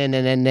listen,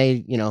 and then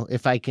they,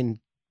 if I can,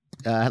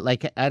 I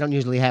don't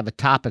usually have a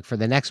topic for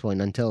the next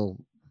one until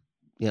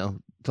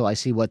I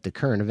see what the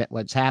current event,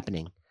 what's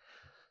happening.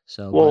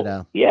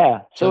 So,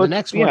 So the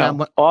next one,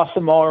 I'm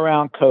awesome all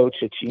around coach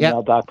at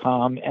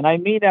gmail.com. And I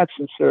mean that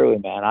sincerely,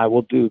 man. I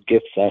will do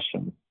gift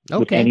sessions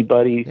with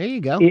anybody. There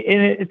you go.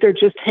 And if they're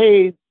just,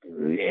 hey,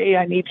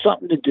 I need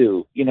something to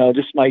do,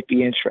 this might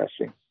be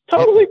interesting.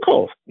 Totally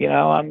cool.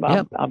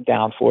 I'm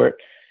down for it.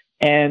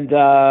 And,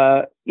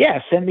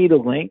 send me the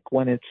link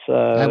when it's,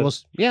 I'll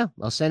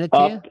send it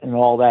to you and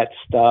all that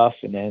stuff.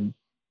 And then,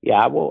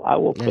 I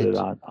will put it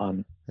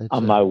on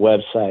my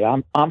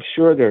website. I'm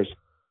sure there's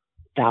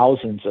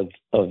thousands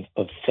of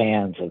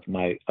fans of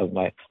my.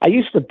 I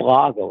used to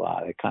blog a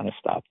lot. I kind of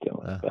stopped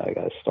doing it, but I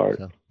got to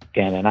start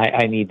again. And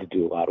I need to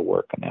do a lot of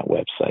work on that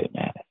website,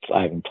 man.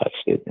 I haven't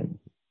touched it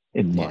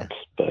in months,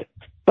 but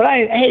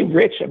hey,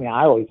 Rich. I mean,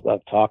 I always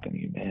love talking to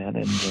you, man.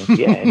 And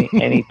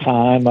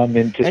anytime I'm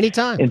into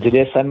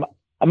this,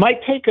 I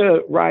might take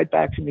a ride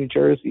back to New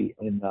Jersey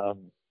in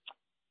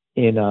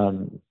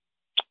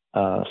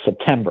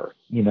September.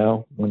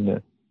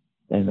 When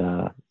in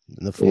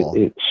the fall.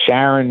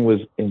 Sharon was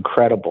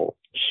incredible.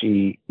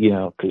 She,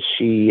 because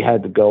she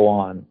had to go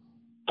on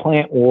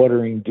plant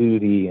watering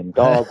duty and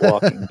dog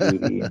walking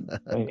duty,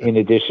 in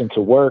addition to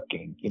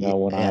working,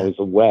 when I was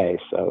away.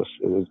 So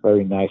it was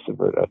very nice of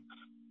her to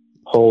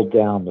hold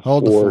down the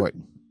fort,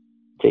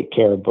 take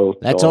care of both.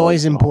 That's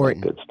always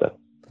important. Good stuff.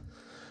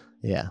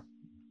 Yeah.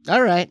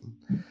 All right.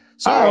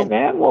 So, all right,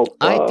 man. Well,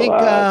 I think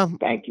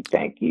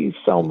thank you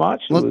so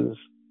much.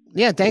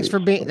 Thanks for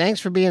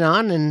being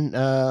on,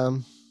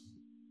 and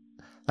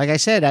like I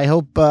said, I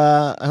hope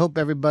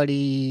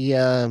everybody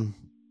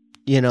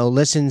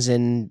listens,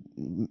 and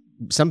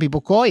some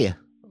people call you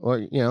or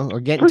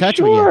get in touch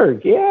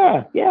with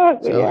you.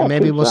 Yeah.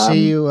 Maybe we'll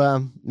see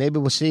you. Maybe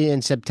we'll see you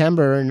in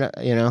September, and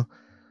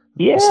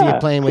we'll see you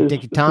playing with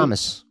Dickie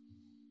Thomas.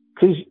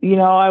 Because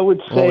I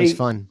would say, always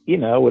fun.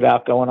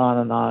 Without going on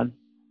and on,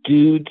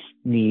 dudes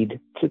need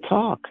to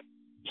talk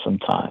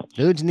sometimes.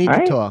 Dudes need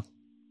to talk.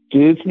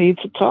 Dudes need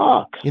to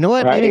talk. You know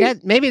what?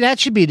 Right? Maybe that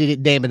should be the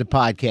name of the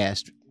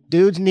podcast.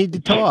 Dudes need to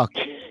talk.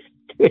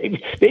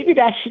 Maybe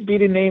that should be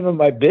the name of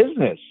my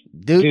business.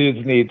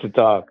 Dudes need to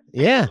talk.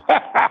 Yeah.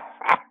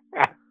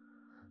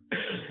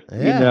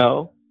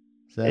 So.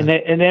 And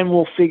then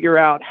we'll figure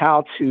out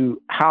how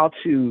to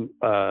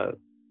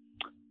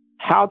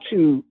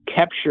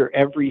capture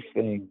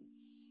everything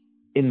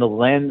in the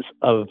lens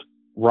of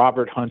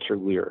Robert Hunter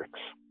lyrics.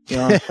 You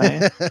know what I'm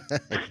saying?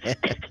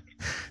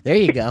 There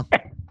you go.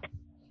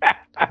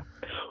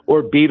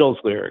 Or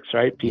Beatles lyrics,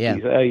 right? Yeah.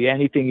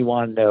 Anything you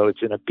want to know,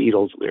 it's in a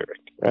Beatles lyric,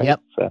 right?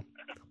 Yep. So,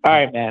 all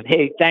right, man.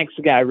 Hey, thanks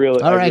again.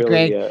 All right,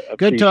 Greg.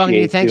 Good talking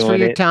to you. Thanks for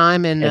your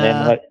time. And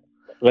then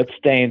let's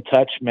stay in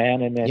touch,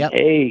 man. And then,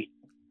 hey,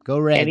 go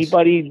Reds.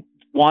 Anybody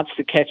wants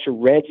to catch a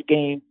Reds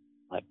game,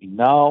 let me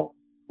know.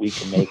 We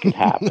can make it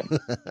happen.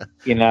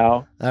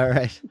 All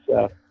right. So,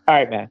 all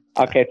right, man.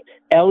 Okay.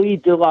 Ellie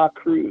De La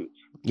Cruz.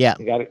 Yeah.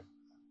 You got it.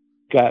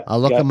 I'll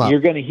look him up. You're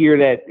going to hear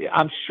that.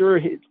 I'm sure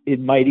it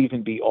might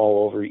even be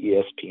all over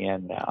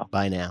ESPN now.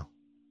 By now.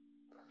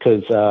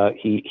 Because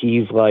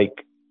he's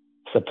like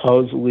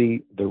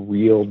supposedly the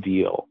real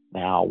deal.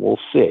 Now, we'll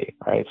see,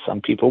 right? Some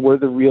people were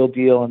the real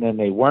deal and then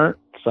they weren't.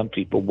 Some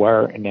people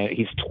were, and then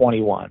he's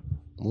 21.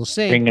 We'll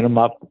see. Bringing him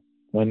up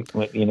when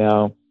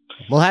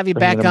We'll have you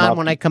back on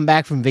when I come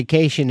back from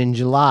vacation in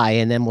July,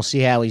 and then we'll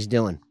see how he's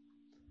doing.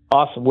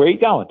 Awesome. Where are you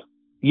going?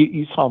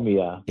 You told me.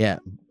 Yeah.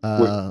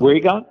 Where are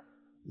you going?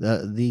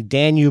 The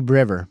Danube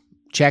River,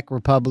 Czech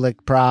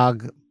Republic,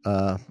 Prague,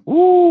 that's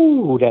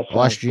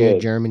Austria,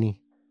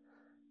 Germany.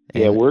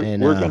 And, we're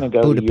going to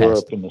go Budapest. to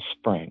Europe in the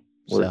spring.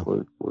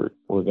 We're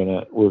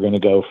gonna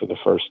go for the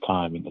first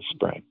time in the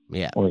spring.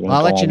 Yeah,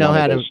 I'll let you know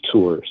how to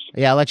tours.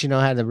 Yeah, I'll let you know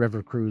how the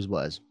river cruise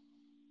was.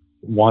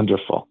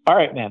 Wonderful. All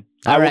right, man.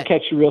 I will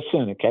catch you real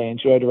soon. Okay.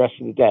 Enjoy the rest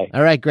of the day.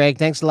 All right, Greg.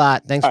 Thanks a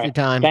lot. Thanks for your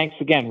time. Thanks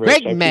again,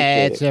 Rich. Greg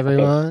Metz,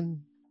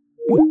 everyone.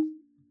 Okay.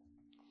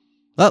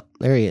 Oh,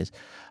 there he is.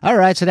 All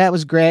right, so that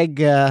was Greg.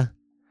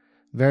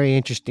 Very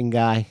interesting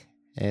guy,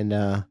 and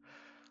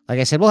like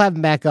I said, we'll have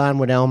him back on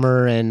with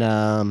Elmer,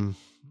 and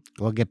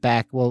we'll get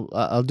back.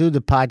 I'll do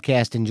the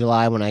podcast in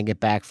July when I get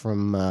back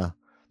from the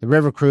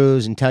river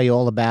cruise and tell you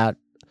all about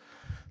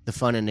the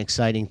fun and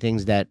exciting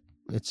things that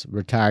it's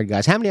retired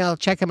guys. I'll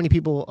check how many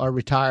people are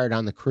retired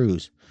on the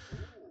cruise.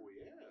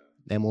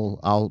 Then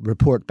I'll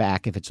report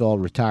back if it's all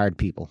retired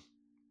people.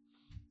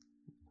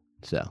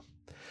 So,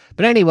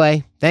 but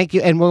anyway, thank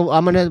you. And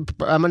I'm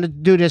gonna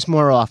do this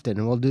more often,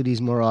 and we'll do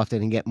these more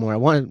often and get more.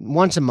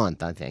 Once a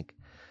month, I think,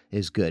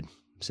 is good.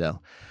 So,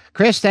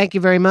 Chris, thank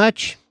you very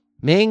much.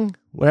 Ming,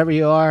 wherever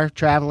you are,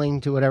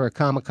 traveling to whatever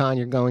Comic-Con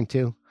you're going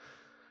to,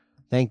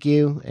 thank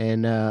you,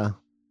 and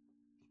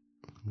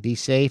be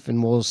safe,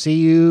 and we'll see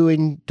you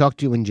and talk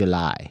to you in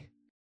July.